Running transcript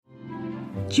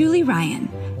Julie Ryan,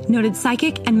 noted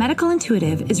psychic and medical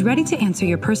intuitive, is ready to answer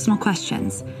your personal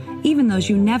questions, even those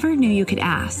you never knew you could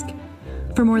ask.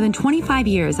 For more than 25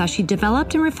 years, as she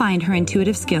developed and refined her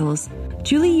intuitive skills,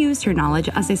 Julie used her knowledge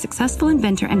as a successful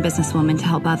inventor and businesswoman to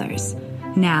help others.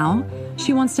 Now,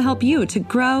 she wants to help you to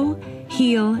grow,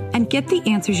 heal, and get the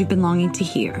answers you've been longing to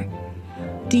hear.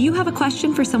 Do you have a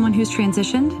question for someone who's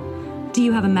transitioned? Do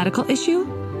you have a medical issue?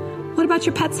 What about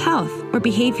your pet's health or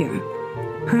behavior?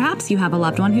 Perhaps you have a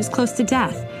loved one who's close to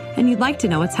death and you'd like to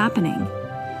know what's happening.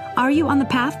 Are you on the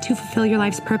path to fulfill your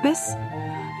life's purpose?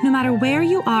 No matter where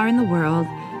you are in the world,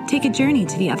 take a journey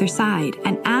to the other side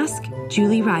and ask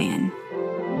Julie Ryan.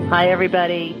 Hi,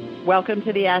 everybody. Welcome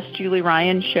to the Ask Julie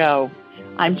Ryan Show.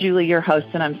 I'm Julie, your host,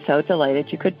 and I'm so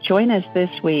delighted you could join us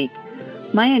this week.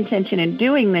 My intention in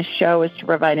doing this show is to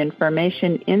provide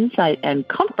information, insight, and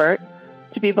comfort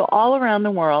to people all around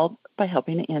the world by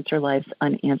helping to answer life's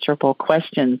unanswerable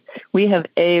questions. We have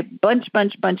a bunch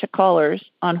of callers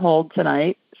on hold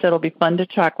tonight, so it'll be fun to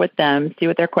talk with them, see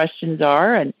what their questions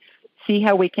are, and see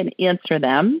how we can answer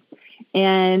them.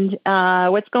 And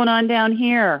what's going on down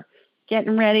here?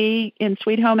 Getting ready in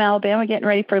Sweet Home, Alabama, getting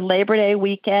ready for Labor Day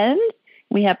weekend.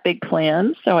 We have big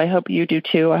plans, so I hope you do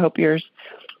too. I hope yours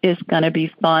is going to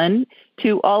be fun.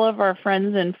 To all of our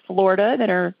friends in Florida that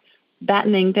are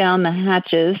battening down the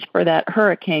hatches for that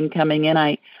hurricane coming in,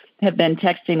 I have been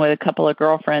texting with a couple of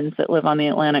girlfriends that live on the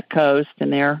Atlantic coast,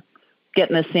 and they're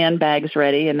getting the sandbags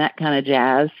ready and that kind of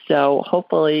jazz. So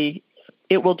hopefully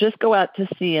it will just go out to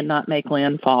sea and not make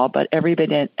landfall, but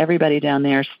everybody down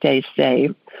there stay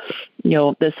safe.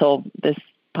 This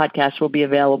podcast will be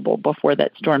available before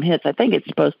that storm hits. I think it's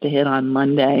supposed to hit on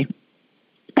Monday.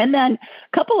 And then a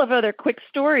couple of other quick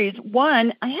stories.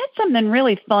 One, I had something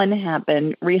really fun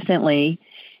happen recently,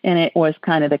 and it was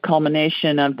kind of the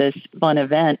culmination of this fun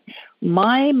event.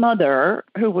 My mother,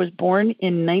 who was born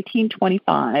in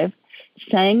 1925,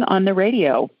 sang on the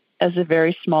radio as a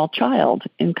very small child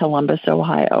in Columbus,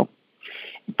 Ohio,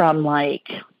 from like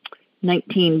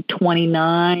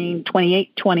 29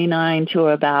 to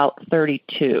about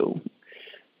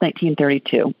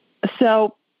 1932.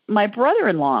 So my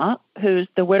brother-in-law, who's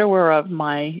the widower of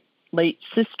my late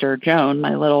sister, Joan,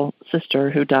 my little sister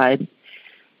who died,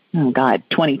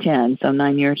 2010, so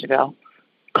 9 years ago,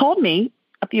 called me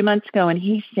a few months ago, and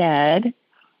he said,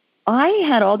 I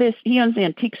had all this, he owns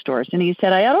antique stores, and he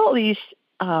said, I had all these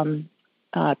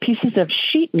pieces of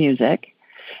sheet music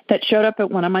that showed up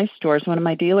at one of my stores. One of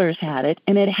my dealers had it,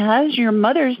 and it has your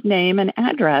mother's name and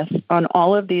address on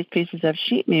all of these pieces of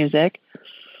sheet music,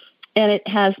 and it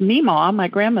has Meemaw, my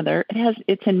grandmother.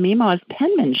 It's in Meemaw's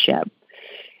penmanship.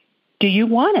 Do you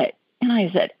want it? And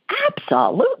I said,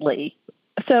 absolutely.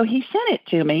 So he sent it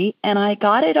to me, and I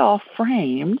got it all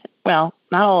framed. Well,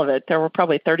 not all of it. There were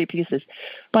probably 30 pieces,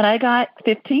 but I got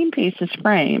 15 pieces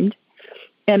framed,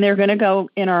 and they're going to go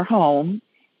in our home.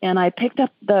 And I picked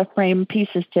up the frame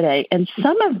pieces today, and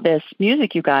some of this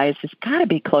music, you guys, has got to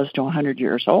be close to 100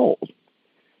 years old,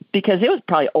 because it was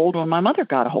probably old when my mother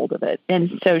got a hold of it.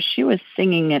 And so she was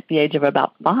singing at the age of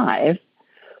about 5,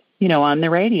 on the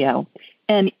radio.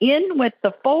 And in with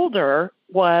the folder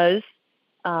was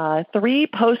 3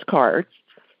 postcards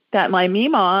that my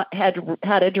Meemaw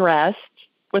had addressed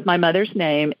with my mother's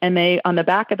name, and on the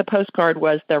back of the postcard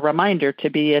was the reminder to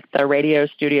be at the radio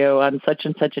studio on such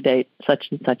and such a date, such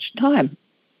and such time.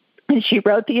 And she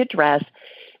wrote the address,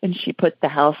 and she put the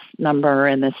house number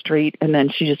and the street, and then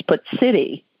she just put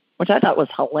city, which I thought was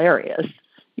hilarious.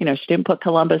 She didn't put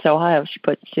Columbus, Ohio. She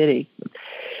put city.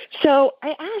 So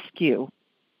I ask you,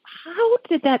 how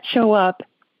did that show up,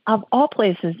 of all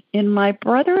places, in my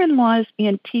brother-in-law's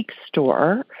antique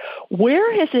store?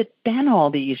 Where has it been all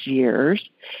these years?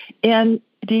 And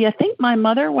do you think my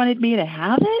mother wanted me to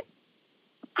have it?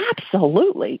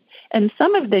 Absolutely. And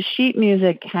some of the sheet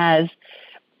music has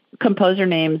composer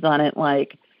names on it,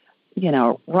 like,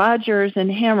 Rodgers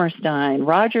and Hammerstein,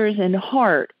 Rodgers and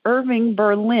Hart, Irving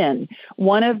Berlin.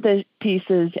 One of the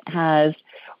pieces has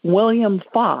William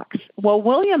Fox. Well,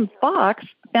 William Fox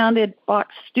founded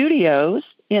Fox Studios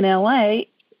in L.A.,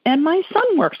 and my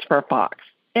son works for Fox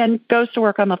and goes to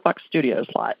work on the Fox Studios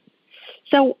lot.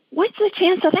 So what's the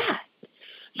chance of that?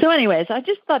 So anyways, I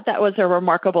just thought that was a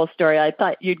remarkable story. I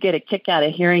thought you'd get a kick out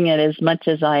of hearing it as much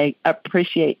as I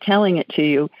appreciate telling it to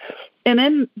you. And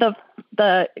then the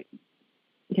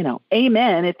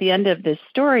amen at the end of this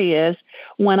story is,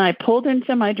 when I pulled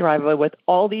into my driveway with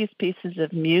all these pieces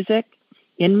of music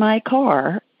in my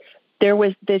car, there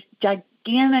was this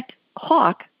gigantic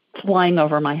hawk flying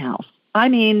over my house. I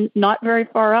mean, not very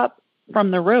far up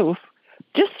from the roof,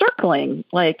 just circling,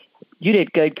 like, you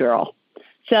did good, girl.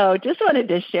 So just wanted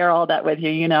to share all that with you.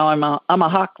 You know, I'm a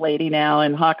hawk lady now,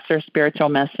 and hawks are spiritual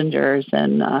messengers.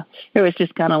 And it was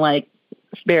just kind of like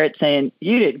Spirit saying,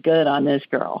 you did good on this,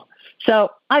 girl.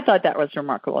 So I thought that was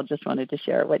remarkable. Just wanted to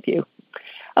share it with you.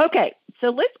 Okay, so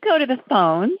let's go to the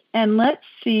phone, and let's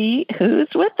see who's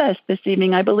with us this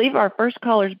evening. I believe our first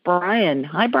caller is Brian.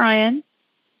 Hi, Brian.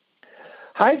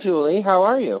 Hi, Julie. How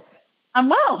are you? I'm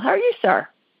well. How are you, sir?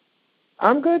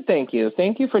 I'm good, thank you.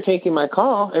 Thank you for taking my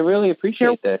call. I really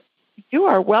appreciate this. You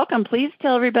are welcome. Please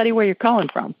tell everybody where you're calling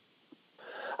from.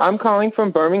 I'm calling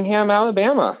from Birmingham,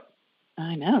 Alabama.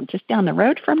 I know, just down the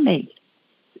road from me.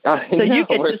 I know,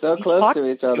 we're so close to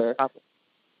each other.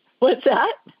 What's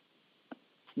that?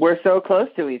 We're so close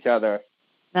to each other.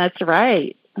 That's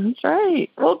right. That's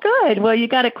right. Well, good. Well, you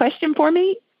got a question for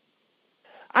me?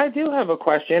 I do have a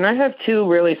question. I have two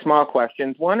really small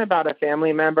questions, one about a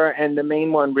family member and the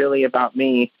main one really about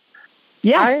me.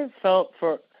 Yeah. I have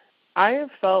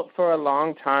felt for a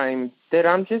long time that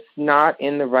I'm just not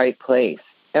in the right place.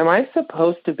 Am I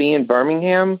supposed to be in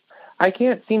Birmingham? I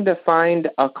can't seem to find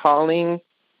a calling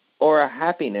or a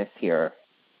happiness here.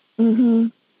 Mm-hmm.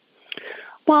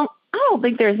 Well, I don't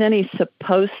think there's any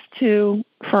supposed to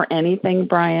for anything,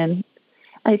 Brian.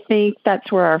 I think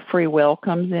that's where our free will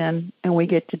comes in, and we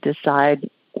get to decide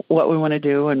what we want to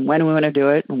do and when we want to do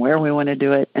it and where we want to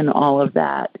do it and all of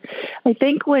that. I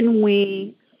think when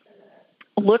we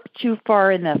look too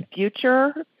far in the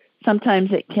future,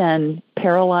 sometimes it can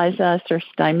paralyze us or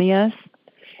stymie us,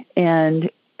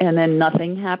 and then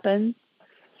nothing happens.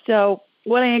 So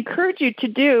what I encourage you to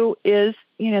do is,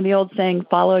 you know, the old saying,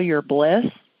 follow your bliss.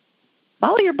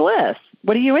 Follow your bliss.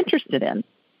 What are you interested in?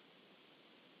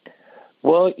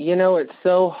 Well, you know, it's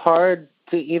so hard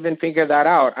to even figure that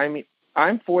out. I mean,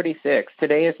 I'm 46.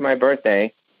 Today is my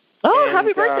birthday. Oh,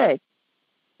 happy birthday.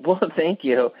 Well, thank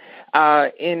you.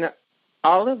 In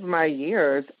all of my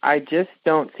years, I just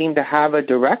don't seem to have a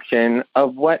direction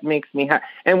of what makes me happy.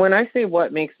 And when I say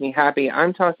what makes me happy,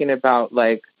 I'm talking about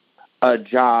like a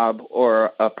job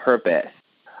or a purpose.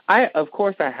 Of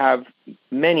course, I have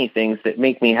many things that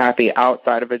make me happy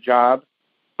outside of a job,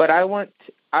 but I want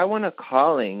a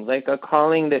calling, like a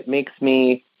calling that makes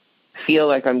me feel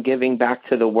like I'm giving back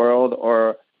to the world,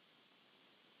 or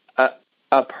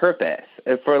a purpose,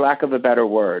 for lack of a better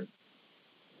word.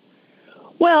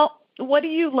 Well, what do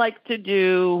you like to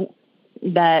do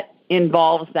that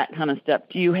involves that kind of stuff?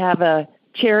 Do you have a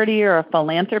charity or a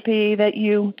philanthropy that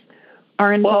you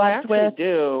are involved with?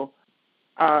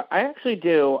 I actually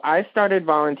do. I started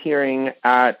volunteering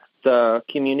at the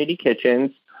Community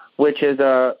Kitchens, which is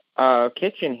a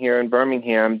kitchen here in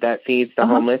Birmingham that feeds the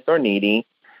homeless or needy.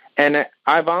 And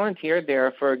I volunteered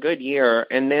there for a good year,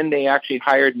 and then they actually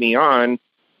hired me on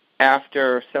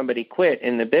after somebody quit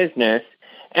in the business.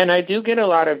 And I do get a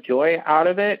lot of joy out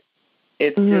of it.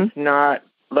 It's just not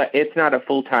a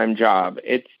full-time job.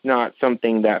 It's not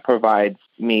something that provides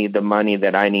me the money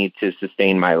that I need to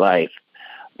sustain my life.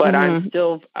 But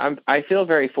I feel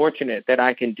very fortunate that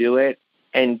I can do it,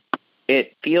 and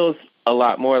it feels a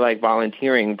lot more like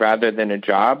volunteering rather than a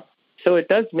job. So it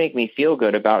does make me feel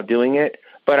good about doing it,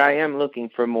 but I am looking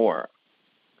for more.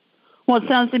 Well, it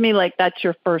sounds to me like that's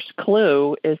your first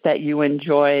clue, is that you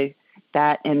enjoy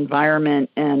that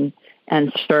environment and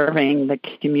serving the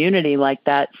community like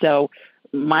that. So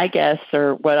my guess,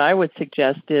 or what I would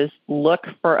suggest, is look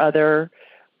for other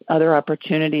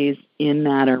opportunities in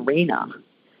that arena.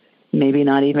 Maybe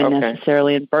not even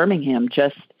necessarily in Birmingham.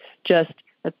 Just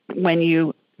when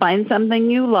you find something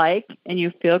you like and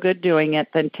you feel good doing it,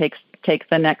 then take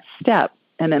the next step,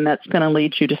 and then that's going to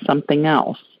lead you to something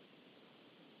else.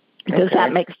 Does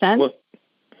that make sense? Well,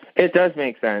 it does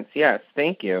make sense. Yes,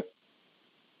 thank you.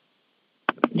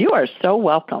 You are so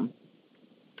welcome.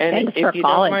 And Thanks if for you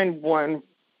calling. don't mind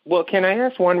can I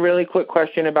ask one really quick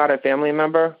question about a family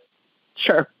member?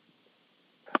 Sure.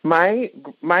 My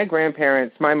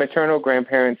grandparents, my maternal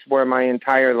grandparents, were my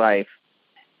entire life.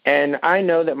 And I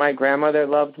know that my grandmother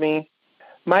loved me.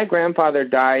 My grandfather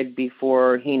died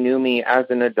before he knew me as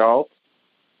an adult.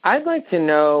 I'd like to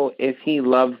know if he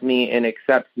loves me and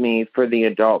accepts me for the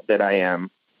adult that I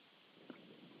am.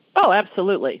 Oh,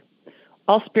 absolutely.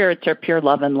 All spirits are pure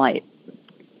love and light.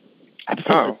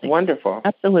 Absolutely. Oh, wonderful.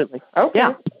 Absolutely. Okay.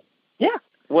 Yeah.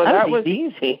 Well, that was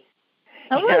easy.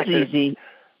 That was easy.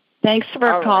 Thanks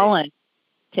for calling. Right.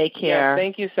 Take care. Yeah,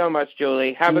 thank you so much,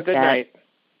 Julie. Have a good night.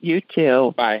 You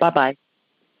too. Bye. Bye-bye.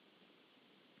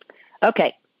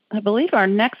 Okay. I believe our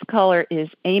next caller is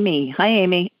Amy. Hi,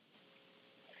 Amy.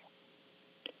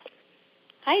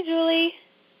 Hi, Julie.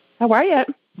 How are you?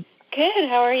 Good.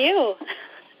 How are you?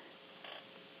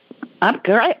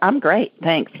 I'm great.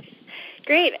 Thanks.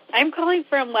 Great. I'm calling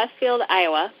from Westfield,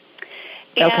 Iowa.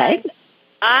 And Okay.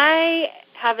 I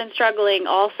have been struggling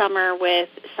all summer with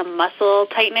some muscle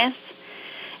tightness.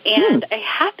 And I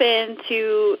happened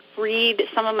to read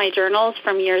some of my journals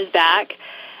from years back,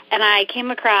 and I came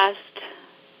across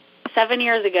 7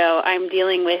 years ago, I'm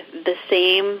dealing with the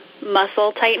same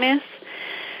muscle tightness.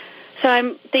 So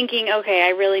I'm thinking, okay, I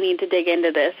really need to dig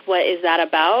into this. What is that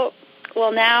about?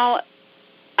 Well, now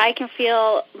I can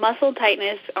feel muscle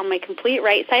tightness on my complete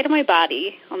right side of my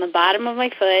body, on the bottom of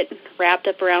my foot, wrapped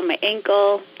up around my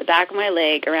ankle, the back of my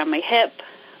leg, around my hip,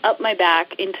 up my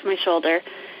back, into my shoulder,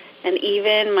 and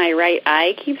even my right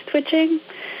eye keeps twitching.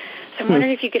 So I'm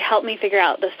wondering if you could help me figure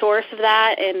out the source of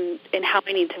that and how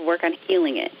I need to work on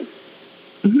healing it.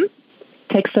 Mm-hmm.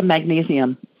 Take some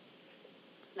magnesium.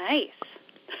 Nice.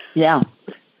 Yeah.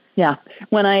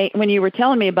 When you were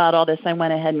telling me about all this, I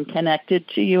went ahead and connected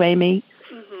to you, Amy.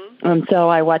 Mm-hmm. And so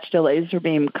I watched a laser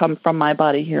beam come from my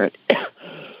body here.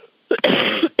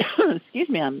 Excuse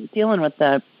me, I'm dealing with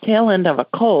the tail end of a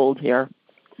cold here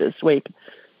this week.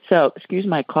 So excuse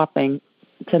my coughing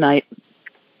tonight.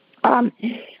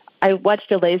 I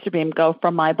watched a laser beam go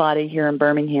from my body here in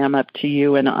Birmingham up to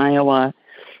you in Iowa.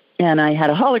 And I had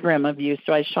a hologram of you,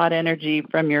 so I shot energy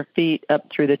from your feet up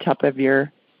through the top of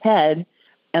your head,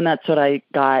 and that's what I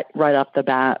got right off the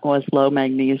bat was low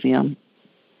magnesium.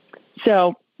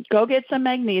 So go get some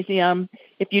magnesium.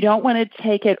 If you don't want to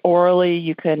take it orally,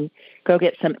 you can go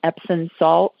get some Epsom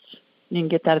salts. You can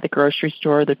get that at the grocery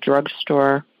store, the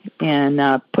drugstore,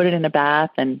 and put it in a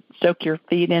bath and soak your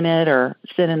feet in it or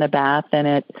sit in a bath in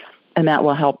it, and that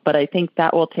will help. But I think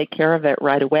that will take care of it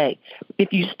right away.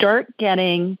 If you start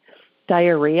getting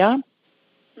diarrhea,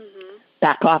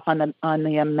 back off on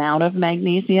the amount of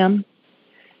magnesium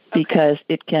because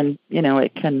it can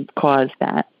cause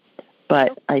that.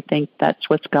 But I think that's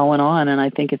what's going on, and I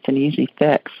think it's an easy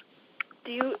fix.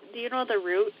 Do you know the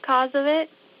root cause of it?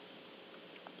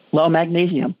 Low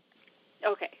magnesium.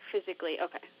 Okay, physically,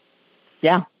 okay.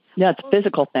 Yeah, it's a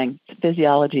physical thing. It's a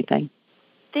physiology thing.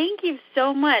 Thank you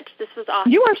so much. This was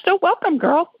awesome. You are so welcome,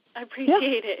 girl. I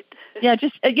appreciate it. Yeah,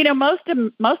 just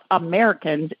most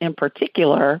Americans in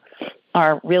particular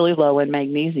are really low in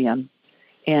magnesium,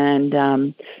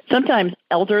 and sometimes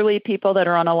elderly people that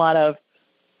are on a lot of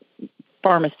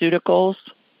pharmaceuticals,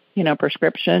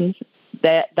 prescriptions,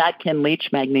 that can leach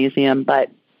magnesium, but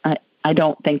I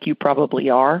don't think you probably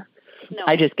are. No.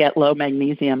 I just get low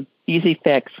magnesium. Easy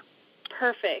fix.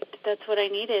 Perfect. That's what I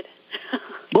needed.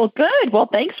 Well, good. Well,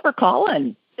 thanks for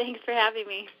calling. Thanks for having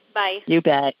me. Bye. You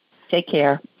bet. Take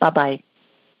care. Bye-bye.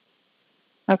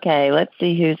 Okay, let's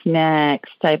see who's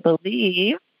next. I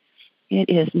believe it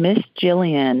is Miss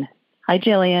Jillian. Hi,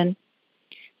 Jillian.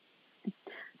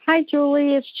 Hi,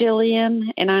 Julie. It's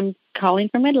Jillian, and I'm calling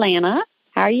from Atlanta.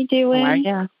 How are you doing? How are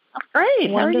you?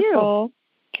 Great. Wonderful. How are you?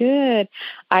 Good.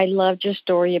 I loved your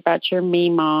story about your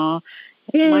Meemaw.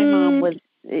 My mom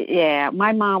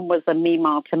was a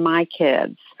Meemaw to my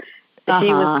kids.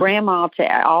 She was grandma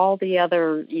to all the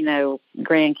other,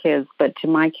 grandkids, but to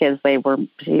my kids,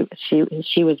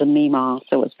 she was a Meemaw,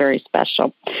 so it was very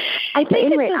special. I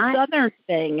think it's a Southern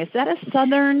thing. Is that a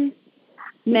Southern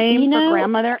name for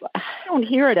grandmother? I don't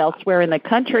hear it elsewhere in the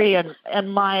country,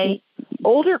 and my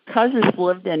older cousins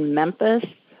lived in Memphis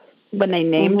when they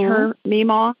named her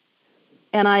Meemaw.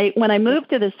 And when I moved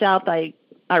to the South, I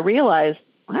realized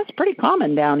that's pretty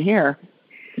common down here.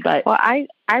 But I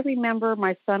remember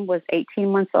my son was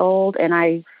 18 months old, and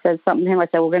I said something to him. I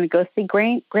said, we're going to go see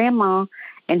Grandma.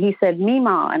 And he said,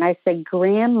 Meemaw. And I said,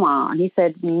 Grandma. And he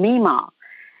said, Meemaw.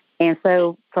 And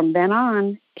so from then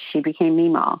on, she became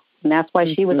Meemaw. And that's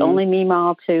why she was only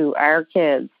Meemaw to our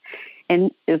kids.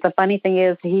 And the funny thing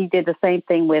is, he did the same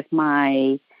thing with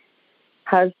my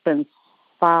husband's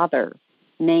father,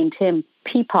 named him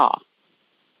Peepaw.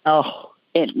 Oh.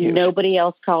 And nobody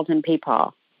else called him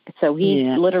Peepaw. So he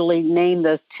literally named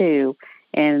those two,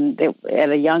 and at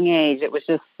a young age, it was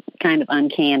just kind of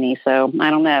uncanny. So I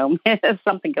don't know. There's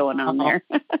something going on there.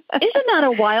 Isn't that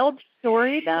a wild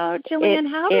story, though, Jillian?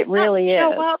 How does it really that is.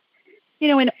 show up,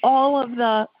 in all of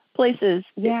the places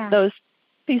those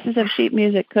pieces of sheet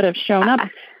music could have shown up,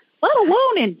 let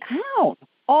alone in town.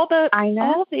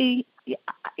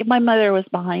 My mother was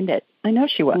behind it. I know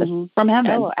she was, from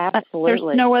heaven. Oh, absolutely.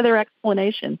 There's no other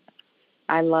explanation.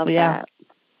 I love that.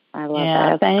 I love that.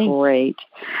 That's thanks. Great.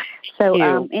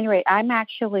 So anyway, I'm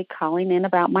actually calling in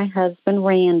about my husband,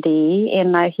 Randy,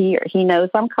 and he knows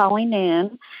I'm calling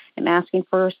in and asking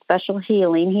for special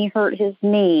healing. He hurt his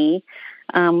knee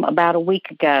about a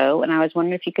week ago, and I was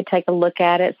wondering if you could take a look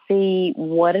at it, see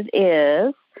what it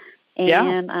is,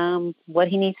 and what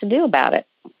he needs to do about it.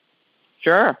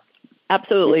 Sure.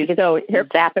 absolutely. So here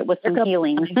zap it with some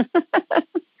healing.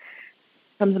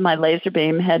 Comes my laser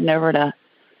beam heading over to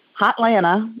Hot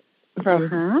Atlanta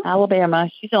from Alabama.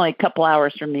 She's only a couple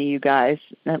hours from me, you guys.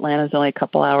 Atlanta's only a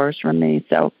couple hours from me.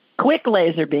 So quick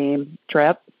laser beam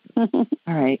trip. All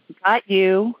right. Got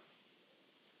you.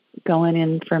 Going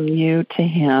in from you to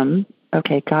him.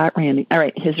 Okay, got Randy. All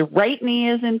right. His right knee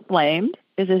is inflamed.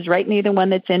 Is his right knee the one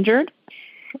that's injured?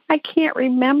 I can't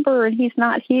remember, and he's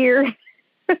not here.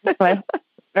 Well,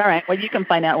 all right. Well, you can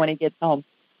find out when he gets home.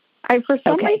 For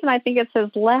some reason, I think it says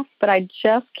left, but I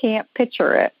just can't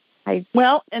picture it. And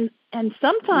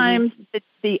sometimes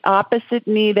the opposite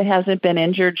knee that hasn't been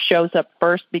injured shows up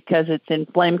first because it's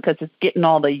inflamed because it's getting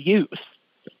all the use.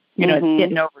 You know, it's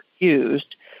getting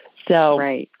overused. So,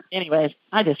 anyways,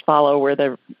 I just follow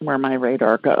where my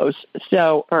radar goes.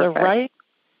 So the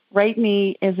right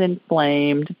knee is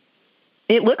inflamed.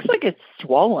 It looks like it's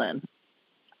swollen.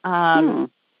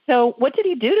 So what did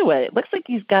he do to it? It looks like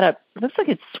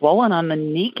it's swollen on the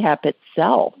kneecap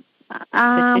itself.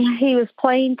 He was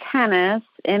playing tennis,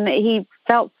 and he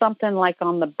felt something like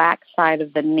on the back side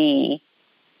of the knee.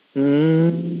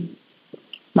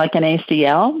 Like an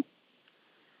ACL?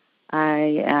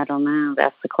 I don't know.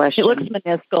 That's the question. It looks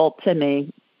meniscal to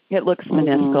me. It looks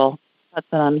meniscal. That's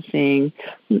what I'm seeing.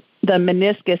 The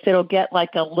meniscus, it'll get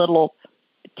like a little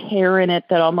tear in it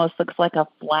that almost looks like a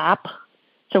flap.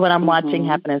 So what I'm watching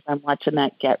happen is I'm watching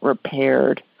that get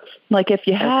repaired. Like if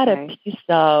you had a piece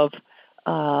of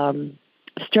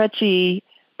stretchy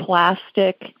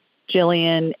plastic,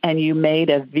 Jillian, and you made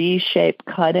a V-shaped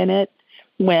cut in it,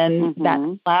 when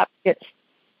that flap gets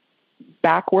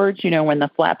backwards, you know, when the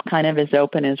flap kind of is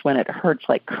open is when it hurts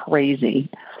like crazy.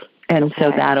 And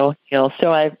so that'll heal.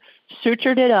 So I've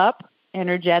sutured it up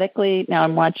energetically. Now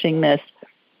I'm watching this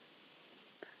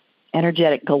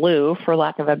energetic glue, for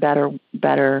lack of a better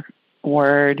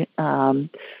word,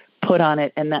 put on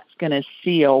it, and that's going to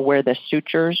seal where the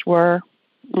sutures were.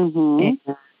 And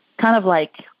kind of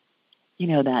like, you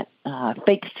know, that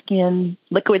fake skin,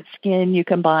 liquid skin you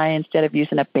can buy instead of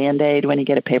using a Band-Aid when you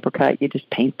get a paper cut. You just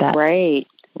paint that. Right.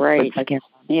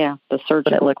 Yeah, the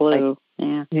surgical glue.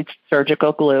 Yeah, it's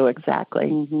surgical glue, exactly.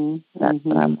 That's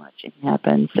what I'm watching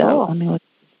happen. So let me look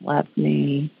at left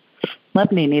knee.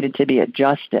 Left knee needed to be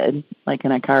adjusted, like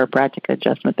in a chiropractic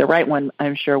adjustment. The right one,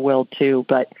 I'm sure, will too,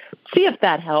 but see if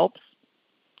that helps.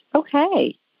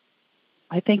 Okay.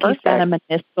 I think he's got a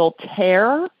meniscal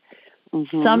tear.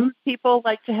 Some people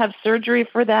like to have surgery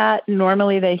for that.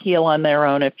 Normally they heal on their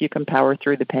own if you can power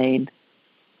through the pain.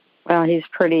 Well, he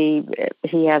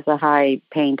has a high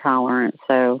pain tolerance,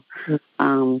 so he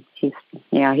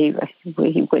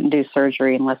wouldn't do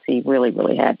surgery unless he really,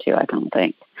 really had to, I don't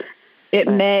think. It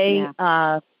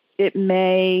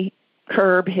may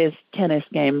curb his tennis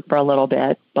game for a little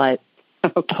bit, but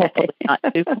hopefully not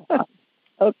too long.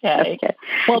 Okay.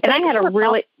 Well, and I have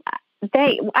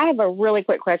a really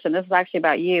quick question. This is actually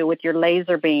about you with your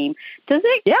laser beam. Does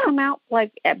it come out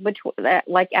like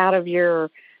out of your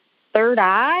third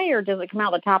eye, or does it come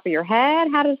out the top of your head?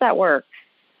 How does that work?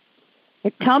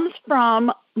 It comes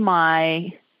from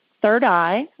my third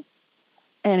eye,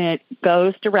 and it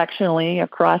goes directionally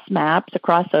across maps,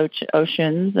 across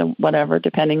oceans, and whatever,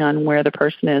 depending on where the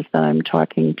person is that I'm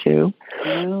talking to.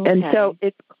 Okay. And so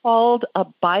it's called a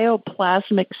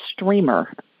bioplasmic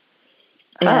streamer.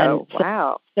 So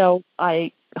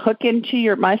I hook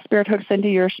into my spirit hooks into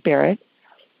your spirit.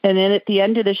 And then at the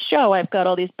end of the show, I've got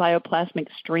all these bioplasmic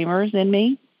streamers in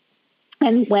me.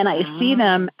 And when I see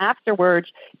them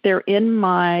afterwards, they're in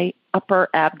my upper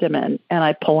abdomen, and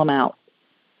I pull them out.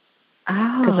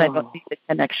 Because I don't need the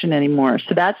connection anymore.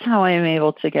 So that's how I am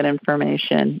able to get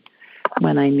information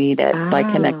when I need it, by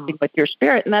connecting with your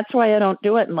spirit. And that's why I don't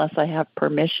do it unless I have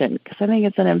permission, because I think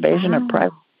it's an invasion of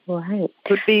privacy. Right. It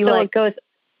would be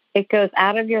it goes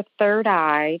out of your third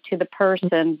eye to the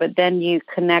person, but then you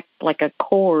connect like a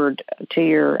cord to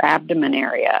your abdomen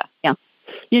area. Yeah.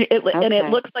 And it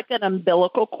looks like an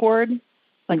umbilical cord,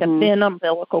 like a thin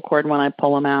umbilical cord when I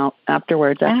pull them out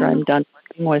afterwards, after I'm done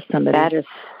working with somebody. That is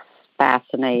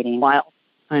fascinating. Wild.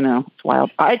 I know. It's wild.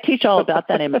 I teach all about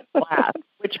that in my class,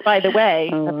 which, by the way,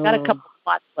 I've got a couple of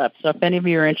slots left. So if any of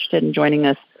you are interested in joining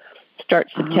us, start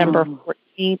September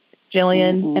 14th,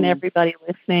 Jillian and everybody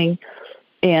listening.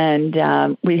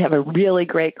 And we have a really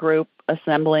great group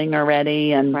assembling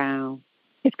already. And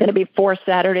it's going to be 4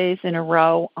 Saturdays in a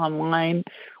row online.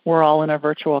 We're all in a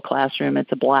virtual classroom.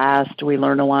 It's a blast. We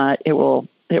learn a lot. It will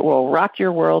rock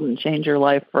your world and change your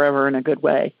life forever in a good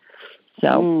way.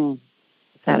 So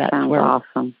that sounds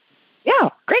awesome. Yeah,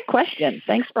 great question.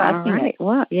 Thanks for asking me.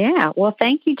 Well,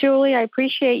 thank you, Julie. I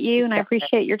appreciate you, and I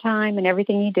appreciate your time and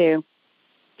everything you do.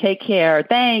 Take care.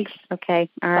 Thanks. Okay.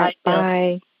 All right.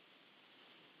 Bye.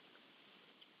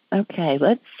 Okay,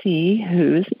 let's see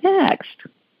who's next.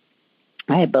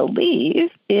 I believe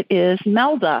it is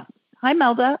Melda. Hi,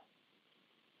 Melda.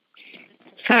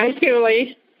 Hi,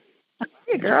 Julie.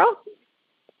 Hey, girl.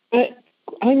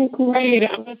 I'm great.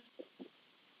 I was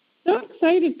so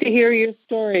excited to hear your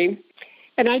story.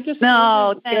 And I just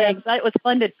thanks. It was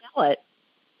fun to tell it.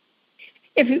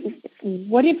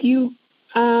 What if you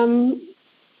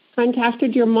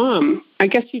contacted your mom? I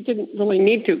guess you didn't really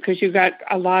need to because you got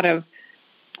a lot of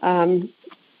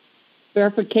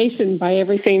verification by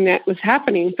everything that was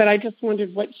happening. But I just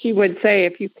wondered what she would say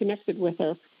if you connected with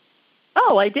her.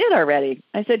 Oh, I did already.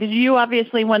 I said, "Did you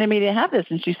obviously wanted me to have this?"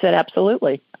 And she said,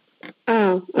 "Absolutely."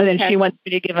 Oh, okay. And then she wants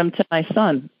me to give them to my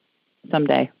son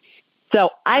someday. So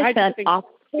I spent a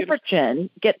fortune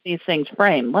getting these things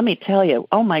framed. Let me tell you,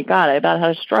 oh my God, I about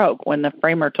had a stroke when the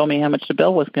framer told me how much the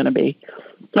bill was going to be.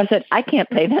 I said, I can't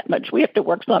pay that much. We have to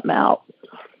work something out.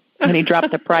 And he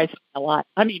dropped the price a lot.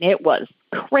 I mean, it was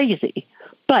crazy.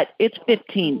 But it's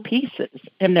 15 pieces,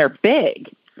 and they're big.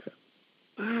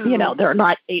 Wow. You know, they're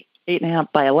not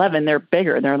 8.5 by 11. They're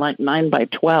bigger. They're like 9 by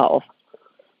 12.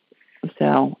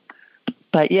 So,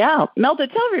 but yeah. Melda,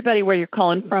 tell everybody where you're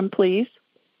calling from, please.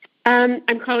 I'm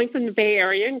calling from the Bay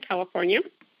Area in California.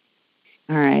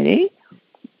 All righty.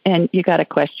 And you got a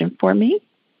question for me?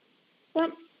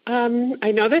 Well,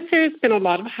 I know that there's been a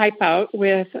lot of hype out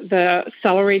with the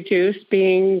celery juice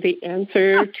being the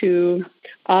answer to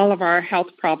all of our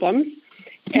health problems.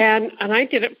 And I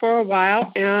did it for a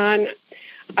while, and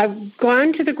I've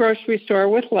gone to the grocery store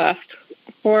with Les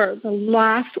for the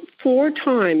last 4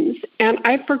 times, and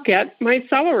I forget my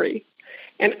celery.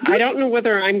 And I don't know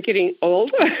whether I'm getting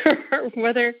old or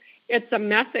whether it's a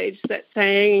message that's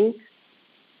saying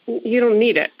you don't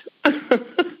need it.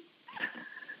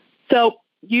 So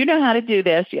you know how to do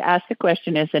this. You ask the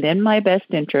question, is it in my best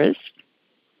interest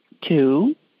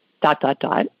to ...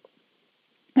 And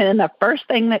then the first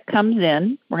thing that comes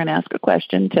in, we're going to ask a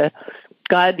question to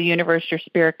God, the universe, your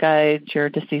spirit guides, your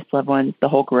deceased loved ones, the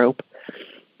whole group,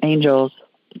 angels,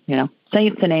 you know,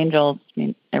 saints and angels, I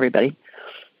mean, everybody.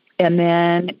 And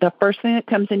then the first thing that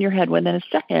comes in your head within a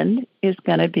second is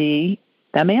going to be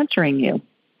them answering you.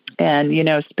 And, you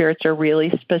know, spirits are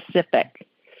really specific.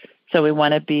 So we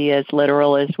want to be as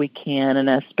literal as we can and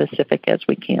as specific as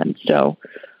we can. So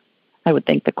I would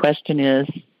think the question is,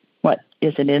 what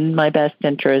is it in my best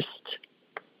interest?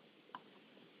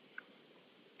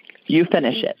 You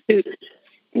finish it.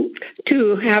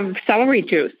 To have celery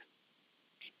juice.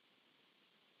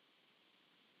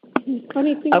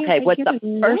 Okay, what's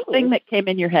the first thing that came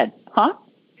in your head? Huh?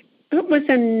 It was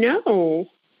a no.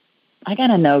 I got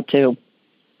a no, too.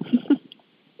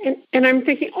 And I'm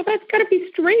thinking, oh, that's got to be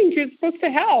strange. It's supposed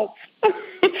to help.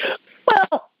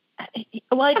 Well,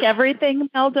 like everything,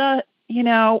 Melda, you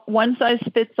know, one size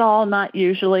fits all, not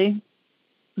usually.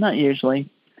 Not usually.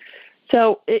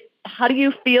 So how do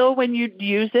you feel when you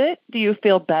use it? Do you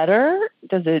feel better?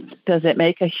 Does it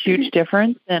make a huge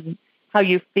difference in how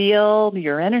you feel,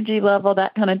 your energy level,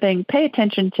 that kind of thing? Pay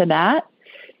attention to that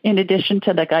in addition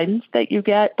to the guidance that you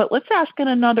get. But let's ask in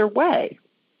another way.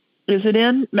 Is it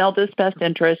in Melda's best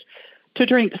interest to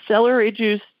drink celery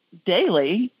juice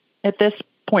daily at this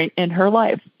point in her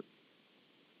life?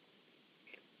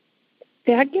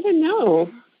 Did I get a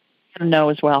no? A no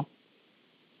as well.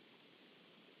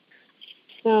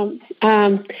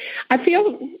 I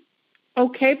feel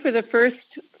okay for the first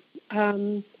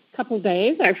couple of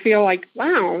days. I feel like,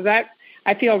 wow,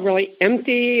 I feel really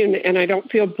empty and I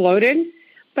don't feel bloated.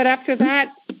 But after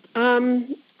that,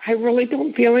 I really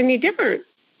don't feel any different.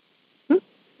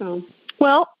 So,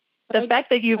 well, the fact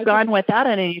that you've gone without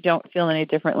it and you don't feel any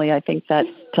differently, I think that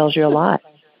tells you a lot.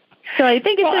 So I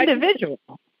think it's individual.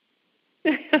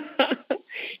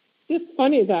 It's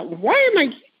funny that, why am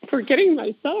I forgetting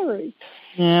my celery?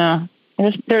 Yeah.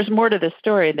 There's more to the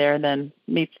story there than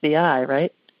meets the eye,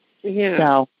 right? Yeah.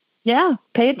 So, yeah,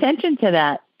 pay attention to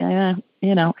that.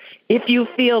 You know, if you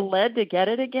feel led to get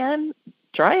it again,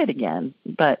 try it again.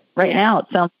 But right now it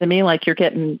sounds to me like you're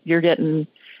getting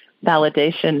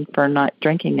validation for not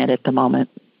drinking it at the moment.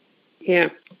 Yeah.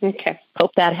 Okay. Hope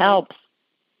that helps.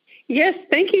 Yes,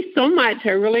 thank you so much.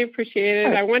 I really appreciate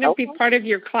it. I want to be part of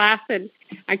your class, and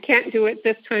I can't do it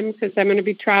this time because I'm going to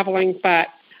be traveling, but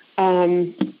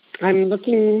I'm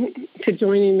looking to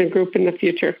joining the group in the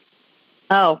future.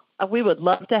 Oh, we would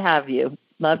love to have you.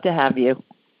 Love to have you.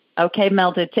 Okay,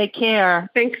 Melda, take care.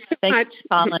 Thanks so much.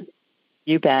 Colin.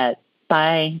 You bet.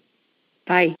 Bye.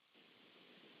 Bye.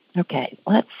 Okay,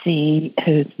 let's see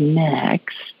who's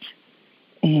next.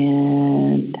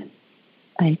 And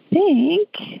I think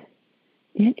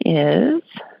It is.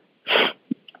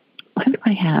 What do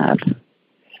I have?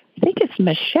 I think it's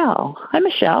Michelle. Hi,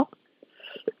 Michelle.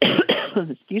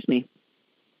 Excuse me.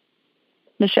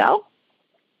 Michelle?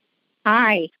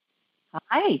 Hi.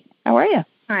 Hi. How are you?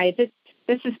 Hi. This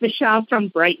is Michelle from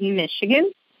Brighton,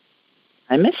 Michigan.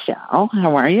 Hi, Michelle.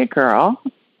 How are you, girl?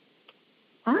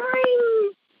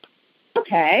 I'm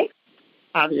okay.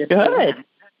 Obviously. Good.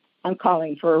 I'm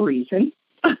calling for a reason.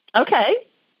 Okay.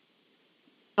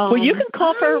 Well, you can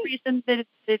call for a reason that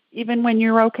even when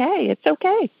you're okay, it's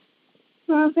okay.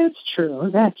 Well, that's true.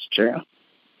 That's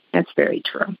very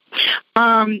true.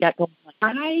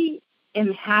 I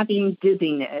am having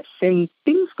dizziness and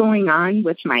things going on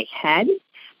with my head.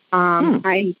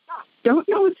 I don't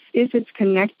know if it's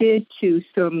connected to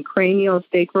some cranial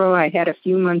sacral I had a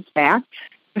few months back,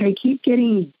 but I keep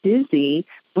getting dizzy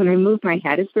when I move my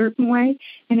head a certain way,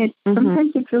 and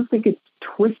sometimes it feels like it's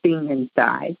twisting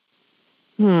inside.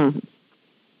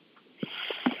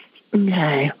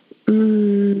 Okay.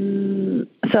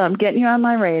 So I'm getting you on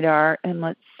my radar, and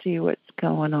let's see what's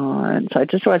going on. So I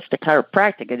just watched a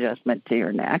chiropractic adjustment to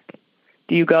your neck.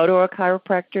 Do you go to a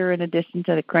chiropractor in addition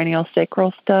to the cranial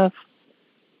sacral stuff?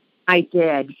 I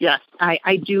did, yes.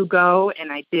 I do go,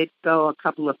 and I did go a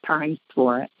couple of times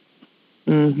for it.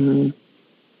 I'm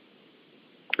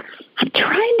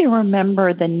trying to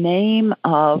remember the name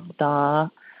of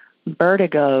the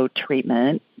vertigo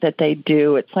treatment that they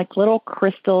do. It's like little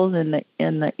crystals in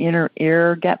the inner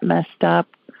ear get messed up.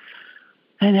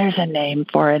 And there's a name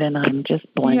for it, and I'm just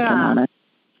blanking on it.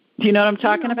 Do you know what I'm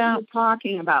talking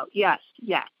about? Yes.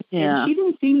 Yeah. And she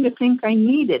didn't seem to think I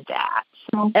needed that.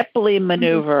 So. Epley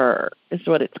maneuver is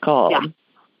what it's called. Yeah.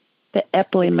 The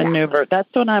Epley maneuver. That's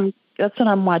what I'm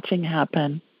watching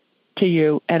happen to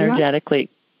you energetically.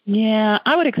 Yeah,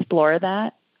 I would explore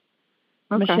that,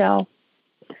 Michelle.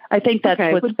 I think that's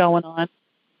what's going on.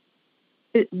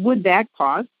 Would that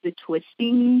cause the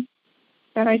twisting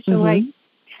that I feel like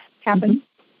happen?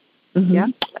 Yeah,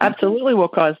 absolutely will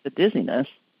cause the dizziness.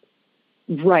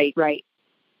 Right.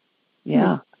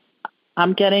 Yeah.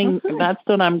 I'm getting, that's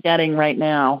what I'm getting right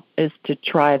now is to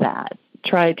try that.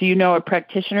 Do you know a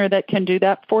practitioner that can do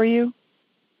that for you?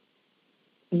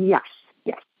 Yes.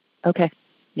 Okay.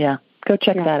 Yeah. Go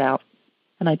check that out.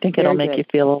 And I think it'll make you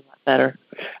feel a lot better.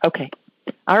 Okay.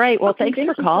 All right. Well, thanks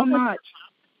for calling. So much.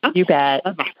 You bet.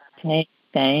 Okay.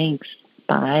 Thanks.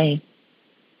 Bye.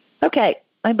 Okay.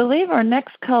 I believe our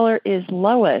next caller is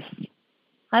Lois.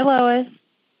 Hi, Lois.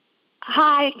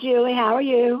 Hi, Julie. How are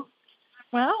you?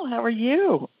 Well, how are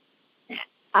you?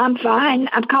 I'm fine.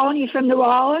 I'm calling you from New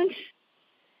Orleans.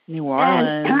 New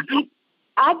Orleans. And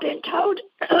I've been told,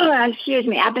 I've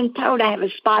been told I have a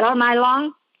spot on my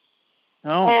lung.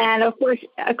 Oh. And of course,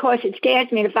 it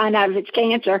scares me to find out if it's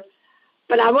cancer.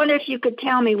 But I wonder if you could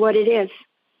tell me what it is.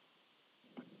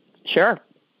 Sure.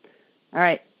 All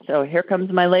right. So here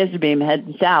comes my laser beam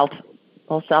heading south,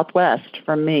 well, southwest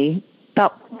from me,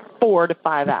 about 4 to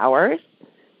 5 hours,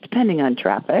 depending on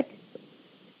traffic.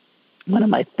 One of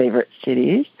my favorite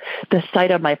cities. The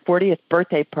site of my 40th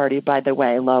birthday party, by the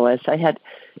way, Lois. I had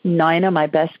 9 of my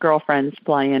best girlfriends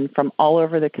fly in from all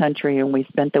over the country, and we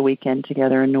spent the weekend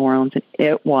together in New Orleans, and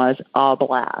it was a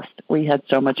blast. We had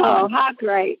so much fun. Oh, how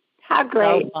great. How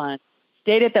great. So fun.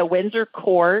 Stayed at the Windsor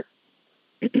Court.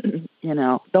 You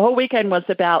know, the whole weekend was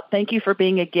about thank you for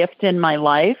being a gift in my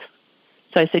life.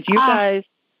 So I said, you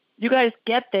guys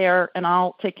get there and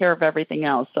I'll take care of everything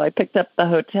else. So I picked up the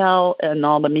hotel and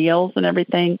all the meals and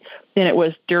everything. Then it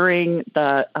was during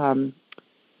the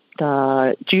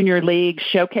Junior League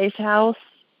Showcase House.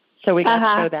 So we got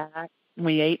to show that.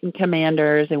 We ate in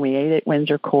Commanders and we ate at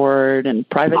Windsor Court and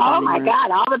private dining. Oh, my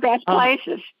God, all the best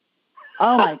places.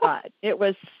 Oh, my God. It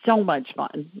was so much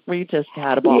fun. We just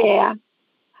had a ball. Yeah.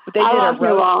 They did a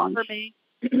roast for me.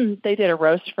 They did a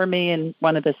roast for me in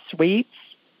one of the suites,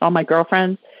 all my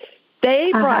girlfriends.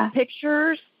 They brought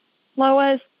pictures,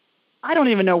 Lois. I don't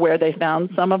even know where they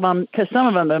found some of them, because some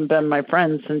of them have been my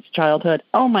friends since childhood.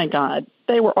 Oh, my God.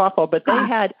 They were awful, but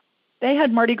they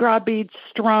had Mardi Gras beads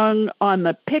strung on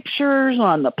the pictures,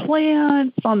 on the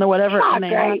plants, on the whatever. And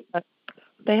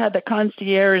they had the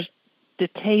concierge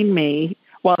detain me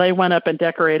while they went up and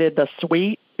decorated the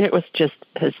suite. It was just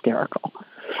hysterical.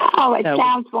 Oh, it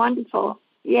sounds wonderful.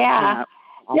 Yeah.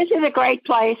 This is a great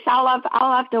place. I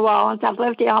love New Orleans. I've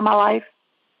lived here all my life.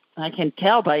 I can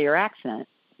tell by your accent.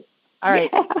 All right.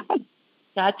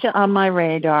 Got you on my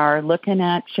radar, looking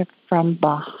at you from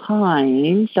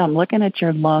behind. So I'm looking at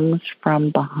your lungs from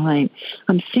behind.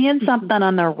 I'm seeing something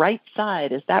on the right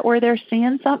side. Is that where they're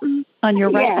seeing something? On your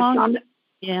right lung?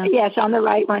 Yes, on the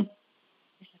right one.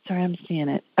 Sorry, I'm seeing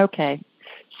it. Okay.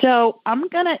 So I'm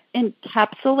going to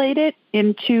encapsulate it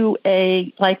into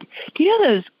do you know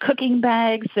those cooking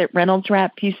bags that Reynolds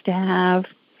Wrap used to have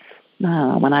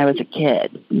when I was a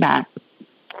kid, back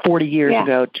 40 years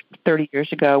ago, 30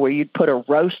 years ago, where you'd put a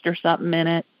roast or something in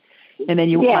it, and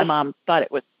then my mom thought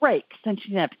it was great because then she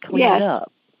didn't have to clean it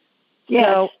up. Yes.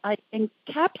 So I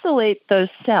encapsulate those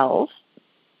cells,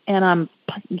 and I'm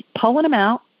pulling them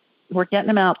out. We're getting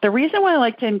them out. The reason why I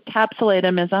like to encapsulate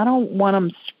them is I don't want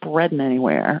them spreading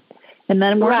anywhere. And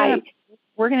then we're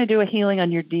going to do a healing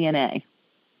on your DNA.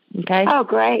 Okay? Oh,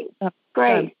 great.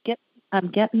 Great. So I'm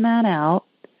getting that out.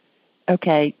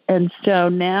 Okay. And so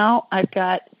now I've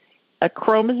got a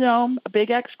chromosome, a big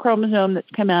X chromosome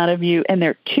that's come out of you, and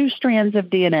there are 2 strands of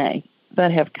DNA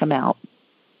that have come out.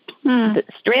 The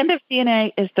strand of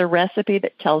DNA is the recipe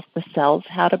that tells the cells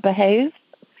how to behave.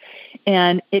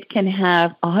 And it can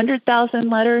have 100,000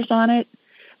 letters on it,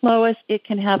 Lois. It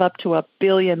can have up to 1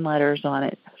 billion letters on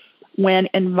it. When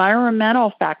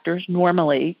environmental factors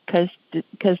normally, because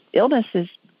illness is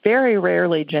very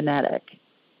rarely genetic,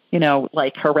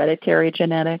 like hereditary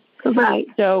genetic. Right.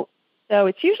 So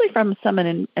it's usually from some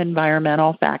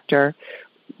environmental factor.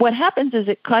 What happens is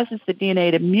it causes the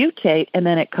DNA to mutate, and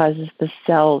then it causes the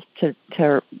cells to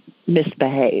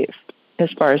misbehave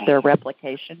as far as their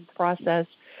replication process.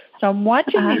 So I'm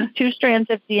watching these 2 strands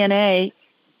of DNA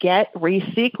get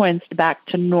resequenced back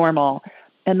to normal.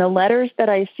 And the letters that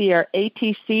I see are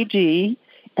ATCG,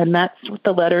 and that's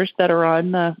the letters that are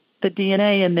on the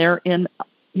DNA, and they're in,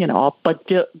 a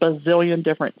bazillion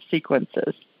different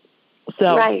sequences.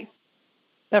 So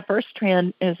the first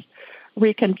strand is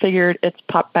reconfigured. It's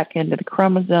popped back into the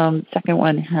chromosome. Second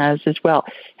one has as well.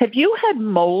 Have you had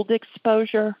mold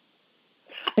exposure?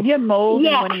 Have you had mold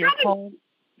in one of your homes?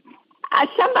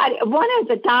 One of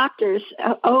the doctors,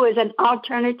 who is an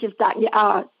alternative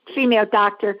female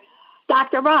doctor,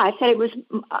 Dr. Ross, said it was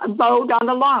mold on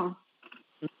the lung.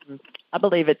 Mm-hmm. I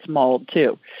believe it's mold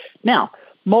too. Now,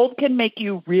 mold can make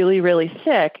you really, really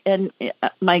sick. And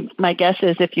my guess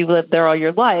is if you lived there all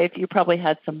your life, you probably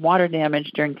had some water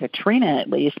damage during Katrina at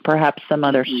least, perhaps some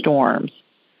other storms.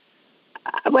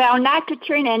 Well, not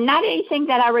Katrina, not anything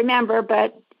that I remember,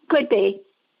 but could be.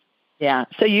 Yeah.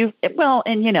 So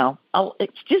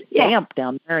it's just damp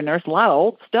down there, and there's a lot of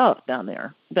old stuff down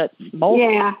there that's mold.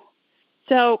 Yeah.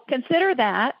 So consider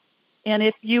that, and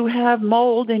if you have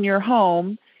mold in your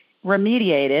home,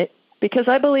 remediate it, because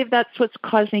I believe that's what's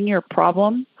causing your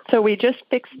problem. So we just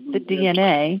fixed the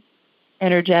DNA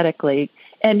energetically,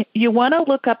 and you want to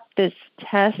look up this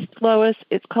test, Lois.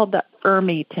 It's called the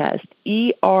ERMI test,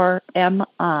 ERMI,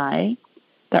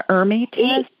 the ERMI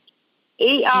test.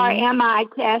 ERMI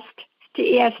test.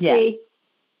 TST. Yeah.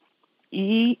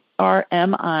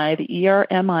 ERMI, the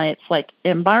ERMI, it's like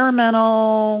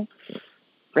Environmental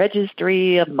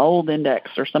Registry of Mold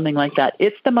Index or something like that.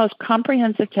 It's the most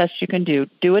comprehensive test you can do.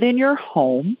 Do it in your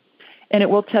home, and it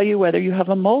will tell you whether you have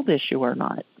a mold issue or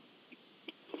not.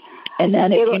 And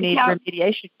then if you need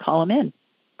remediation, call them in.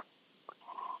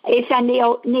 If I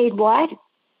need what?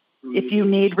 If you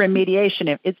need remediation,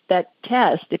 if it's that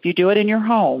test, if you do it in your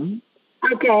home.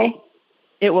 Okay.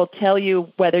 It will tell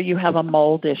you whether you have a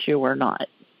mold issue or not.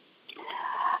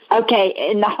 Okay,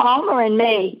 in the home or in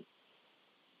me?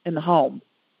 In the home.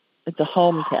 It's a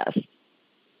home test.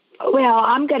 Well,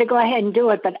 I'm going to go ahead and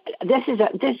do it, but this is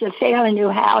a fairly new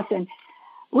house, and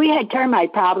we had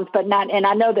termite problems, but not. And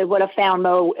I know they would have found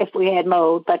mold if we had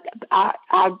mold, but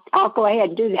I'll go ahead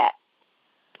and do that.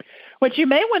 What you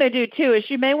may want to do too is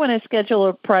you may want to schedule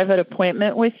a private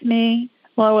appointment with me,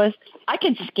 Lois. I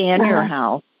can scan your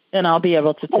house. And I'll be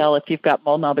able to tell if you've got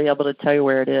mold, and I'll be able to tell you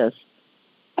where it is.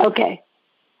 Okay.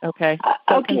 Okay.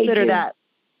 So consider that.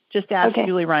 Just ask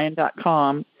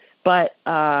JulieRyan.com. But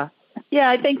I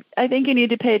think you need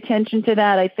to pay attention to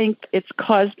that. I think it's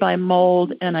caused by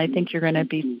mold, and I think you're going to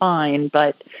be fine.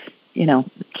 But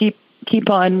keep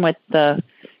on with the.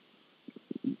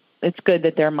 It's good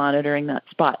that they're monitoring that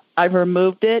spot. I've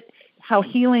removed it. How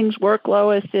healings work,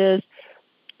 Lois, is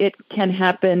it can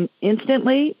happen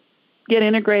instantly. Get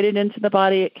integrated into the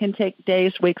body. It can take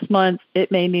days, weeks, months.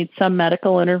 It may need some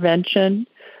medical intervention,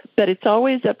 but it's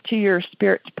always up to your